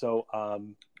question. So I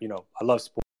love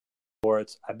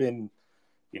sports. I've been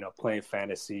playing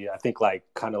fantasy. I think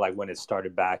kind of when it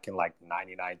started back in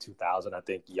 99, 2000. I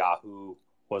think Yahoo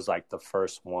was the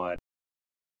first one.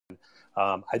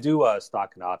 I do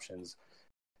stock and options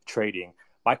trading.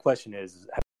 My question is,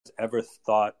 have you ever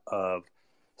thought of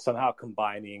somehow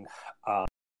combining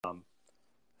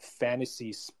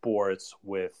fantasy sports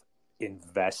with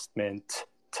investment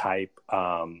type,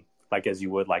 as you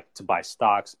would to buy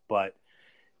stocks, but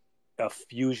a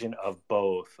fusion of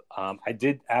both? I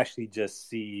did actually just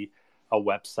see a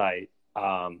website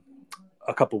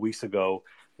a couple weeks ago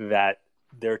that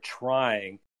they're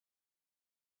trying.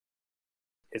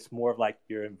 It's more of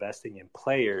you're investing in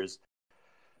players,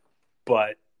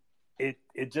 but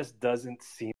it just doesn't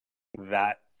seem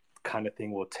that kind of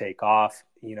thing will take off,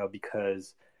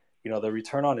 because the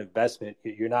return on investment,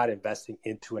 you're not investing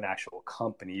into an actual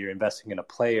company, you're investing in a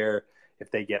player. If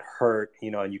they get hurt,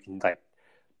 and you can like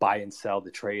buy and sell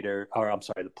the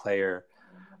player.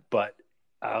 But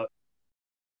I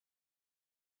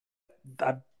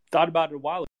thought about it a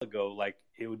while ago, like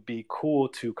it would be cool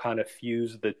to kind of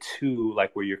fuse the two,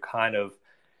 like where you're kind of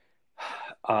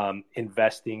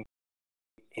investing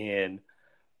in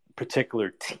particular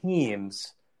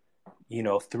teams,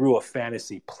 through a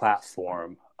fantasy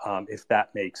platform, if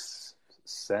that makes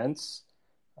sense.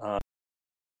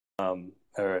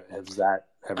 Or has that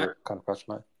ever kind of crossed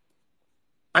your mind?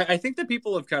 I think that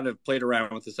people have kind of played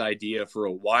around with this idea for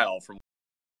a while, from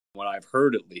what I've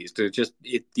heard at least.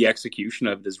 The execution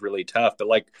of it is really tough. But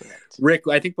like Rick,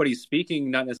 I think what he's speaking,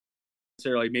 not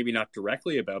necessarily, maybe not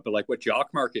directly about, but like what Jock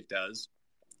Market does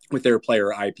with their player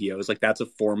IPOs, like that's a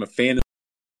form of fantasy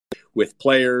with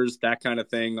players, that kind of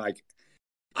thing. Like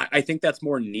I think that's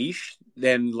more niche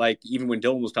than like even when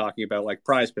Dylan was talking about like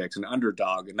Prize Picks and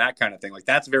Underdog and that kind of thing. Like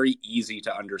that's very easy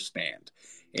to understand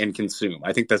and consume.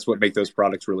 I think that's what makes those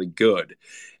products really good.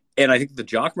 And I think the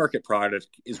Jock Market product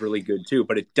is really good too,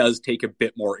 but it does take a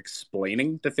bit more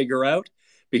explaining to figure out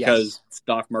because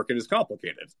stock market is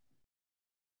complicated.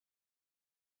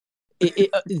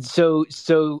 So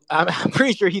I'm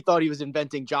pretty sure he thought he was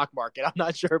inventing Jock Market. I'm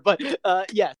not sure, but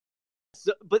yes.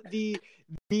 So, but the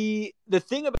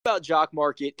thing about Jock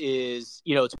Market is,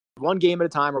 it's one game at a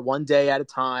time or one day at a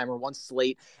time or one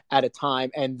slate at a time.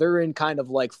 And they're in kind of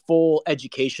like full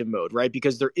education mode, right?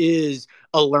 Because there is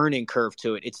a learning curve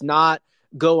to it. It's not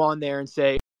go on there and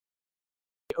say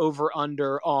over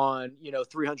under on,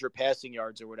 300 passing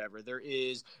yards or whatever. There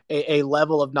is a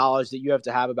level of knowledge that you have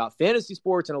to have about fantasy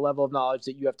sports and a level of knowledge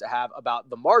that you have to have about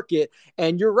the market.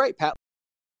 And you're right, Pat.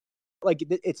 Like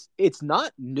it's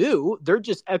not new. They're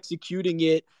just executing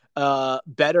it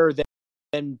better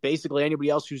than basically anybody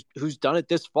else who's done it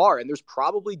this far. And there's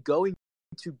probably going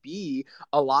to be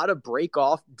a lot of break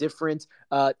off different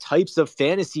types of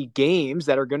fantasy games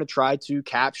that are going to try to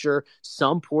capture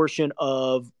some portion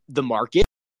of the market.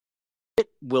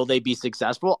 Will they be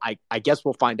successful? I guess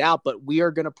we'll find out, but we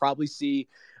are going to probably see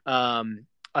a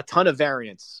ton of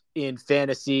variance in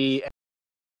fantasy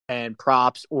and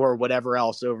props or whatever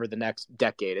else over the next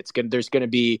decade. There's going to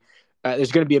be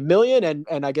a million,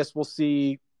 and I guess we'll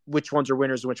see which ones are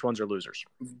winners and which ones are losers.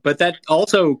 But that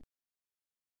also,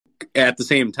 at the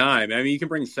same time, I mean, you can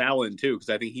bring Sal in too, because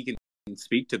I think he can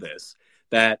speak to this.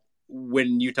 That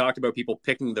when you talked about people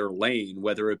picking their lane,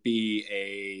 whether it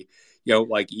be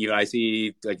I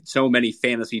see like so many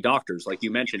fantasy doctors, like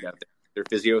you mentioned out there, they're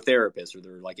physiotherapists or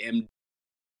they're like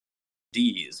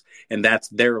MDs, and that's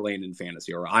their lane in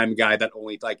fantasy. Or I'm a guy that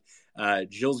only like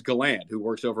Gilles Gallant, who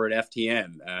works over at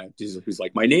FTN, who's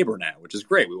like my neighbor now, which is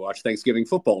great. We watch Thanksgiving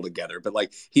football together, but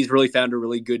like he's really found a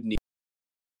really good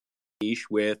niche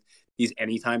with these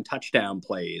anytime touchdown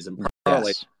plays and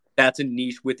parlays. That's a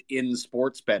niche within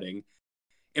sports betting,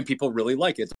 and people really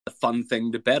like it. It's a fun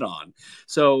thing to bet on.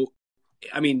 So,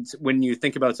 I mean, when you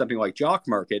think about something like Jock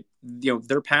Market,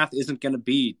 their path isn't going to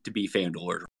be FanDuel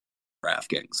or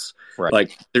DraftKings. Right.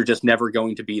 Like they're just never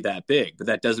going to be that big, but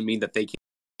that doesn't mean that they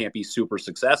can't be super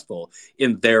successful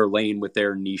in their lane with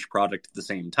their niche product at the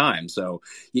same time. So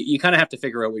you kind of have to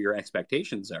figure out what your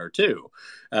expectations are too.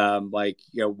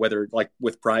 Whether like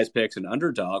with Prize Picks and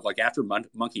Underdog, like after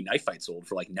Monkey Knife Fight sold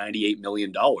for like $98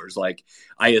 million, like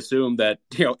I assume that,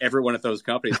 everyone at those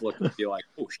companies look and be like,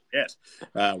 oh shit,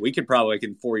 we could probably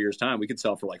in 4 years time, we could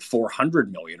sell for like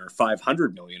 400 million or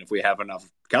 500 million if we have enough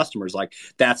customers. Like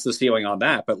that's the ceiling on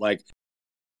that. But like,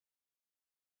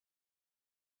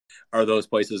 are those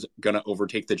places going to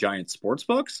overtake the giant sports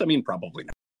books? I mean, probably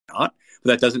not.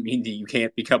 But that doesn't mean that you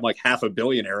can't become like half a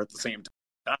billionaire at the same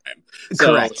time.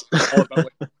 So correct. It's all about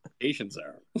what your expectations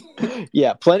are.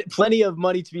 Yeah, plenty of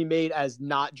money to be made as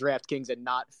not DraftKings and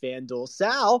not FanDuel.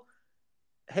 Sal,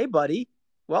 hey buddy,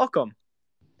 welcome.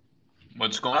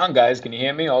 What's going on, guys? Can you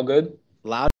hear me? All good?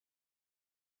 Loud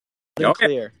and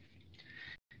clear.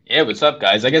 Yeah, what's up,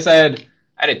 guys? I guess I had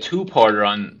a two-parter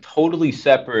on totally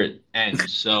separate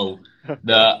ends. So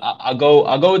I'll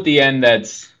go with the end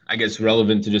that's, I guess,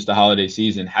 relevant to just the holiday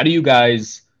season. How do you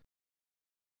guys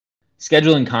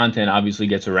scheduling content obviously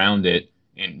gets around it,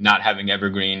 and not having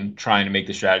evergreen, trying to make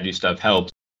the strategy stuff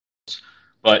helps.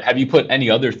 But have you put any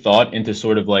other thought into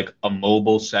sort of like a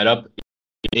mobile setup?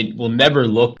 It will never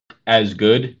look as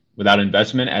good without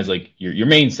investment as like your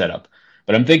main setup.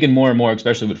 But I'm thinking more and more,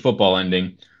 especially with football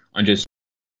ending, on just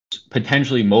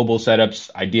potentially mobile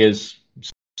setups. Ideas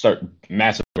start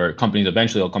massive, where companies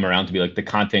eventually will come around to be like the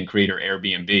content creator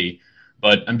Airbnb,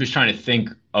 but I'm just trying to think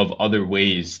of other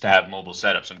ways to have mobile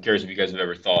setups. I'm curious if you guys have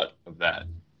ever thought of that.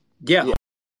 Yeah.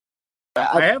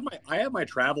 I have my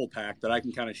travel pack that I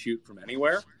can kind of shoot from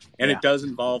anywhere, and it does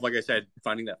involve, like I said,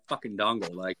 finding that fucking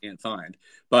dongle that I can't find.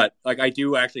 But like I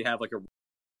do actually have like a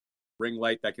ring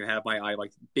light that can have my eye,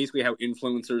 like basically how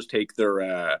influencers take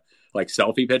their like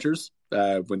selfie pictures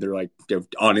when they're like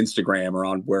on Instagram or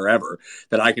on wherever,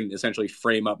 that I can essentially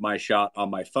frame up my shot on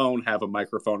my phone, have a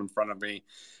microphone in front of me,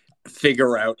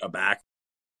 figure out a background.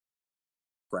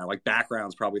 Like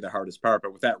background's probably the hardest part,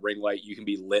 but with that ring light, you can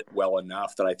be lit well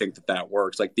enough that I think that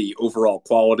works. Like the overall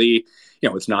quality,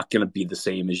 it's not going to be the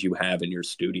same as you have in your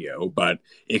studio, but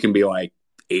it can be like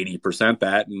 80%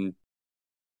 that. And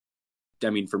I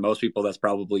mean, for most people, that's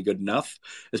probably good enough,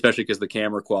 especially because the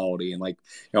camera quality and like,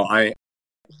 I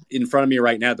in front of me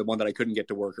right now, the one that I couldn't get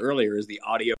to work earlier is the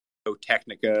Audio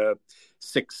Technica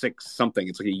 66 something.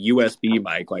 It's like a USB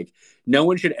mic. Like no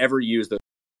one should ever use those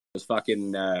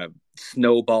fucking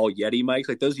snowball Yeti mics.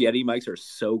 Like those Yeti mics are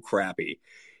so crappy,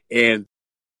 and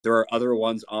there are other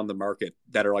ones on the market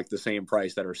that are like the same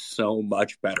price that are so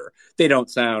much better. They don't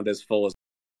sound as full as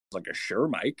like a Shure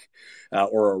mic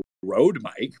or a Rode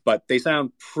mic, but they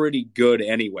sound pretty good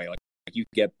anyway. Like you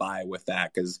get by with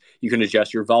that because you can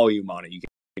adjust your volume on it, you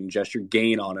can adjust your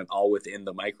gain on it, all within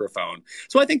the microphone.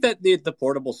 So I think that the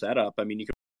portable setup, I mean, you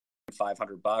could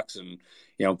 $500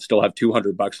 and still have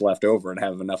 $200 left over and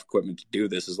have enough equipment to do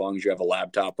this, as long as you have a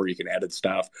laptop where you can edit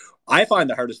stuff. I find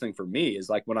the hardest thing for me is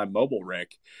like when I'm mobile,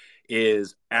 Rick,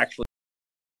 is actually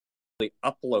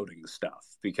uploading stuff,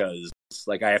 because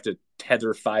like I have to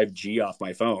tether 5G off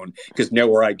my phone because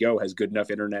nowhere I go has good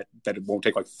enough internet that it won't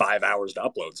take like 5 hours to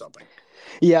upload something.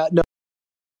 Yeah, no,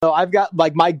 I've got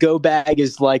like my go bag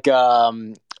is like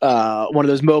one of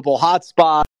those mobile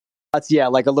hotspots. Yeah,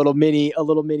 like a little mini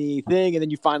thing, and then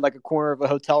you find like a corner of a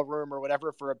hotel room or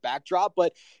whatever for a backdrop.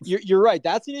 But you're right,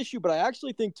 that's an issue. But I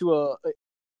actually think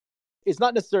it's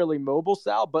not necessarily mobile,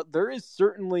 Sal, but there is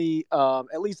certainly,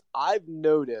 at least I've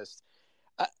noticed,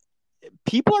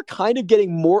 people are kind of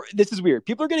getting more. This is weird.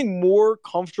 People are getting more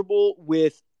comfortable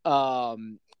with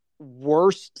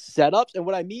worse setups, and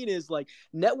what I mean is like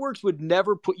networks would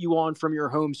never put you on from your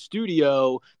home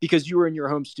studio because you were in your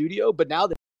home studio, but now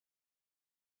that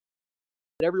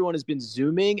everyone has been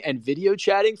Zooming and video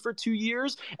chatting for 2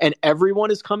 years and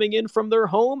everyone is coming in from their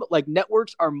home, like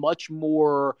networks are much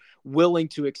more willing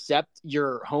to accept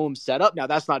your home setup. Now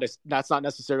that's not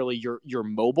necessarily your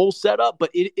mobile setup, but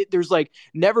there's like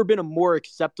never been a more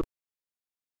acceptable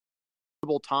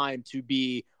time to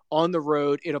be on the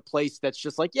road in a place that's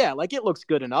just like, yeah, like it looks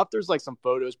good enough. There's like some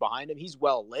photos behind him. He's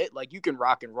well lit. Like you can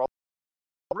rock and roll.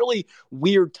 Really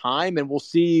weird time. And we'll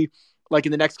see like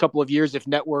in the next couple of years, if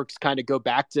networks kind of go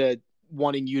back to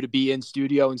wanting you to be in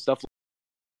studio and stuff,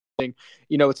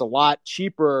 it's a lot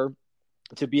cheaper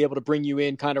to be able to bring you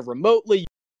in kind of remotely.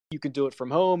 You can do it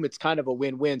from home. It's kind of a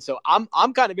win-win. So I'm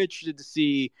kind of interested to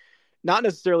see, not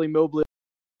necessarily mobility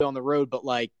on the road, but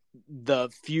like the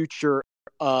future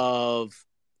of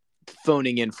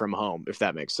phoning in from home, if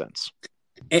that makes sense.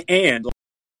 And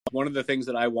one of the things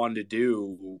that I wanted to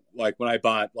do, like when I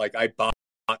bought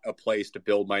a place to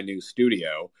build my new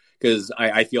studio, because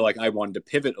I feel like I wanted to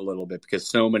pivot a little bit, because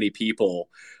so many people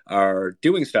are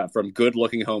doing stuff from good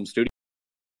looking home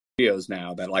studios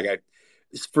now that like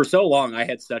for so long I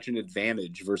had such an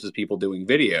advantage versus people doing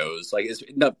videos, like it's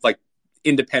not like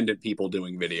independent people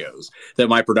doing videos, that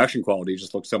my production quality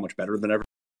just looked so much better than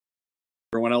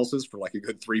everyone else's for like a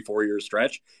good 3-4 year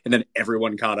stretch. And then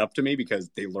everyone caught up to me because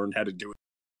they learned how to do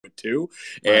it too.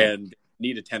 Right. And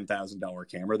need a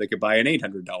 $10,000 camera, they could buy an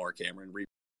 $800 camera and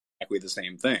exactly the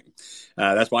same thing.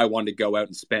 That's why I wanted to go out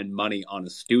and spend money on a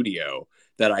studio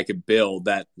that I could build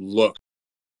that looked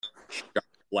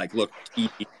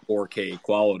TV 4K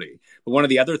quality. But one of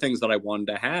the other things that I wanted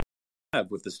to have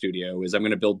with the studio is I'm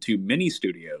going to build 2 mini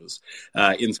studios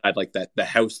inside like the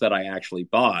house that I actually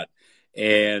bought.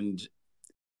 And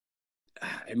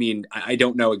I mean, I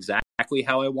don't know exactly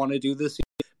how I want to do this,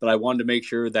 but I wanted to make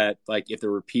sure that like if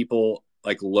there were people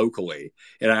like locally,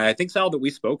 and I think, Sal, that we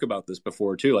spoke about this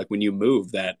before too, like when you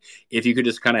move, that if you could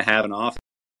just kind of have an office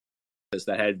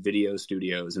that had video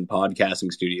studios and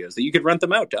podcasting studios, that you could rent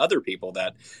them out to other people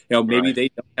that, maybe right. They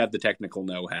don't have the technical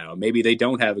know-how, maybe they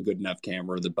don't have a good enough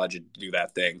camera or the budget to do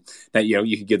that thing, that,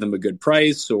 you could give them a good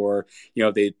price, or,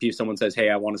 someone says, hey,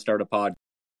 I want to start a podcast.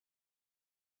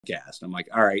 I'm like,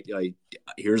 all right,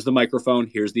 here's the microphone,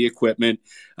 here's the equipment.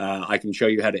 I can show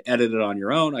you how to edit it on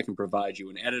your own. I can provide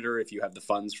you an editor if you have the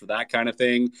funds for that kind of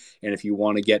thing. And if you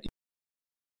want to get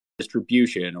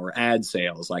distribution or ad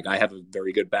sales. Like I have a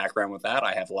very good background with that.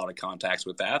 I have a lot of contacts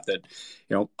with that,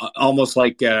 almost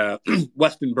like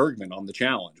Weston Bergman on The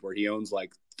Challenge, where he owns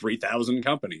like 3,000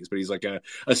 companies, but he's like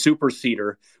a super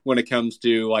seeder when it comes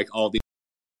to like all these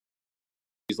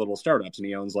little startups, and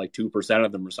he owns like 2%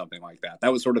 of them or something like that.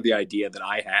 That was sort of the idea that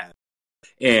I had.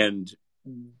 And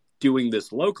doing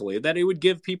this locally, that it would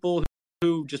give people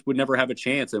who just would never have a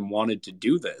chance and wanted to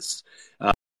do this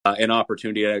an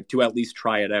opportunity to at least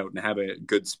try it out and have a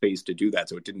good space to do that,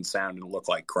 so it didn't sound and look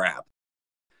like crap.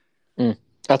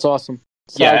 That's awesome.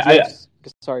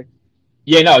 Sorry.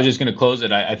 Yeah, no, I was just going to close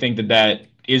it. I think that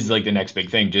is like the next big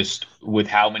thing, just with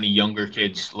how many younger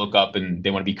kids look up and they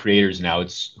want to be creators now.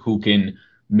 It's who can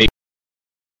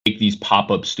make these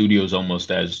pop-up studios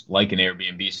almost as like an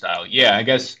Airbnb style. Yeah, I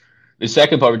guess the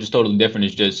second part, which is totally different,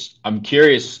 is just I'm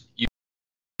curious, you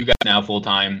guys now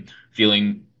full-time,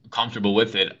 feeling comfortable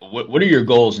with it. What are your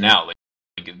goals now?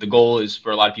 Like the goal is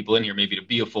for a lot of people in here maybe to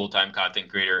be a full-time content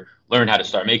creator, learn how to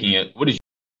start making it. What is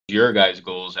your guys'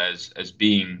 goals as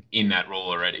being in that role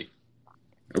already?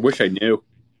 I wish I knew.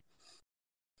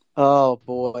 Oh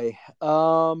boy.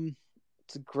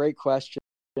 It's a great question.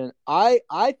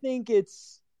 I think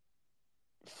it's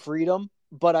freedom,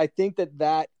 but I think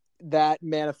that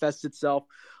manifests itself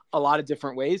a lot of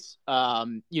different ways.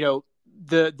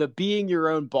 The being your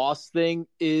own boss thing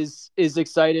is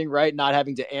exciting, right? Not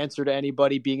having to answer to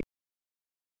anybody, being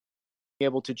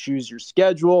able to choose your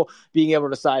schedule, being able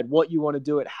to decide what you want to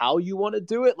do it, how you want to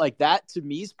do it. Like that to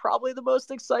me is probably the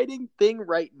most exciting thing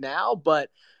right now, but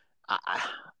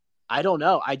I don't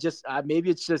know. Maybe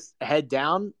it's just head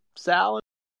down, Sal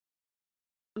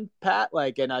and Pat,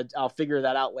 and I'll figure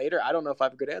that out later. I don't know if I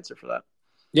have a good answer for that.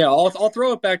 Yeah, I'll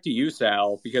throw it back to you,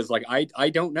 Sal, because I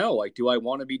don't know. Like, do I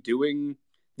want to be doing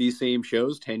these same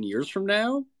shows 10 years from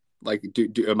now? Like,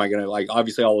 am I going to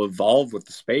obviously I'll evolve with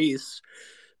the space,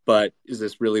 but is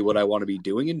this really what I want to be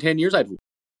doing in 10 years? I'd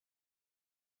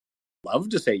love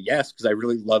to say yes, because I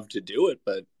really love to do it,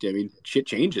 but I mean, shit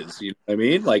changes. You know what I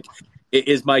mean? Like,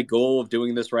 is my goal of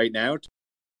doing this right now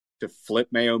to flip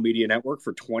Mayo Media Network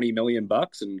for $20 million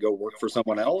and go work for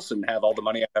someone else and have all the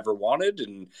money I ever wanted?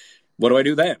 And what do I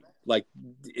do then? Like,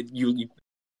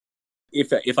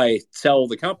 if I sell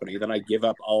the company, then I give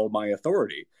up all my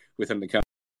authority within the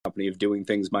company of doing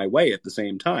things my way at the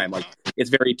same time. Like,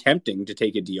 it's very tempting to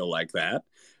take a deal like that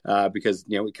because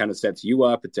it kind of sets you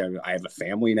up. I have a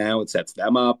family now; it sets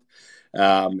them up,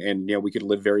 and we could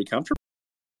live very comfortably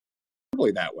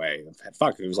that way.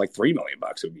 Fuck, if it was like $3 million,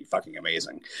 it would be fucking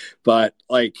amazing. But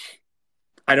I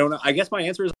don't know. I guess my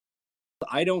answer is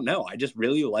I don't know. I just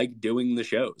really like doing the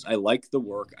shows. I like the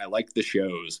work. I like the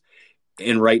shows.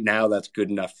 And right now that's good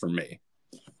enough for me.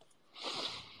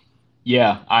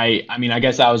 Yeah. I mean, I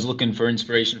guess I was looking for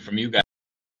inspiration from you guys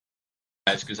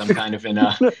because I'm kind of in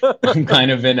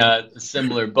a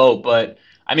similar boat, but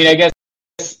I mean, I guess,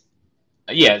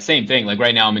 yeah, same thing. Like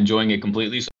right now I'm enjoying it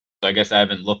completely. So I guess I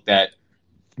haven't looked at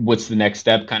what's the next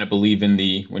step, kind of believe in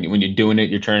when you're doing it,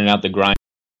 you're turning out the grind.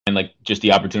 And like just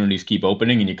the opportunities keep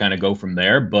opening and you kind of go from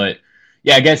there. But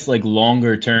yeah, I guess like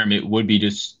longer term, it would be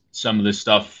just some of the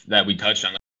stuff that we touched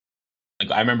on.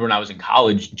 Like I remember when I was in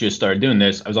college, just started doing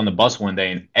this. I was on the bus one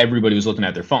day and everybody was looking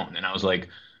at their phone. And I was like,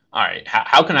 all right,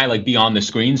 how can I be on the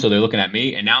screen so they're looking at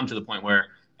me? And now I'm to the point where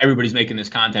everybody's making this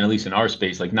content, at least in our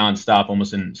space, like nonstop,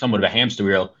 almost in somewhat of a hamster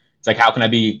wheel. It's like, how can I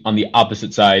be on the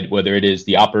opposite side, whether it is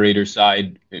the operator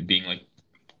side, being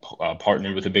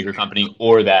partnered with a bigger company,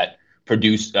 or that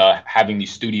produce having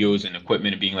these studios and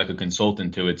equipment and being like a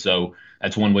consultant to it. So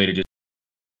that's one way to just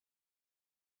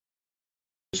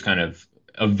kind of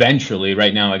eventually,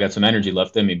 right now I got some energy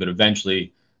left in me, but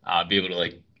eventually be able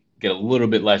to get a little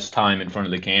bit less time in front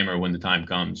of the camera when the time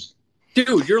comes.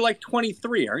 Dude, you're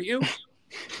 23, aren't you?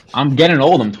 I'm getting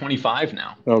old. I'm 25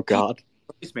 now. Oh God.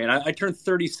 Man, I turned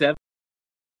 37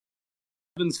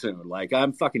 soon.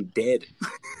 I'm fucking dead.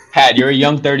 Pat, you're a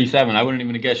young 37. I wouldn't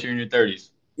even guess you're in your 30s.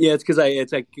 Yeah, it's because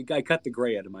I cut the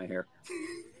gray out of my hair.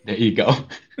 There you go.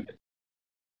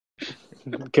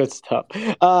 Good stuff.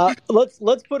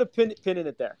 Let's put a pin in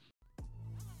it there.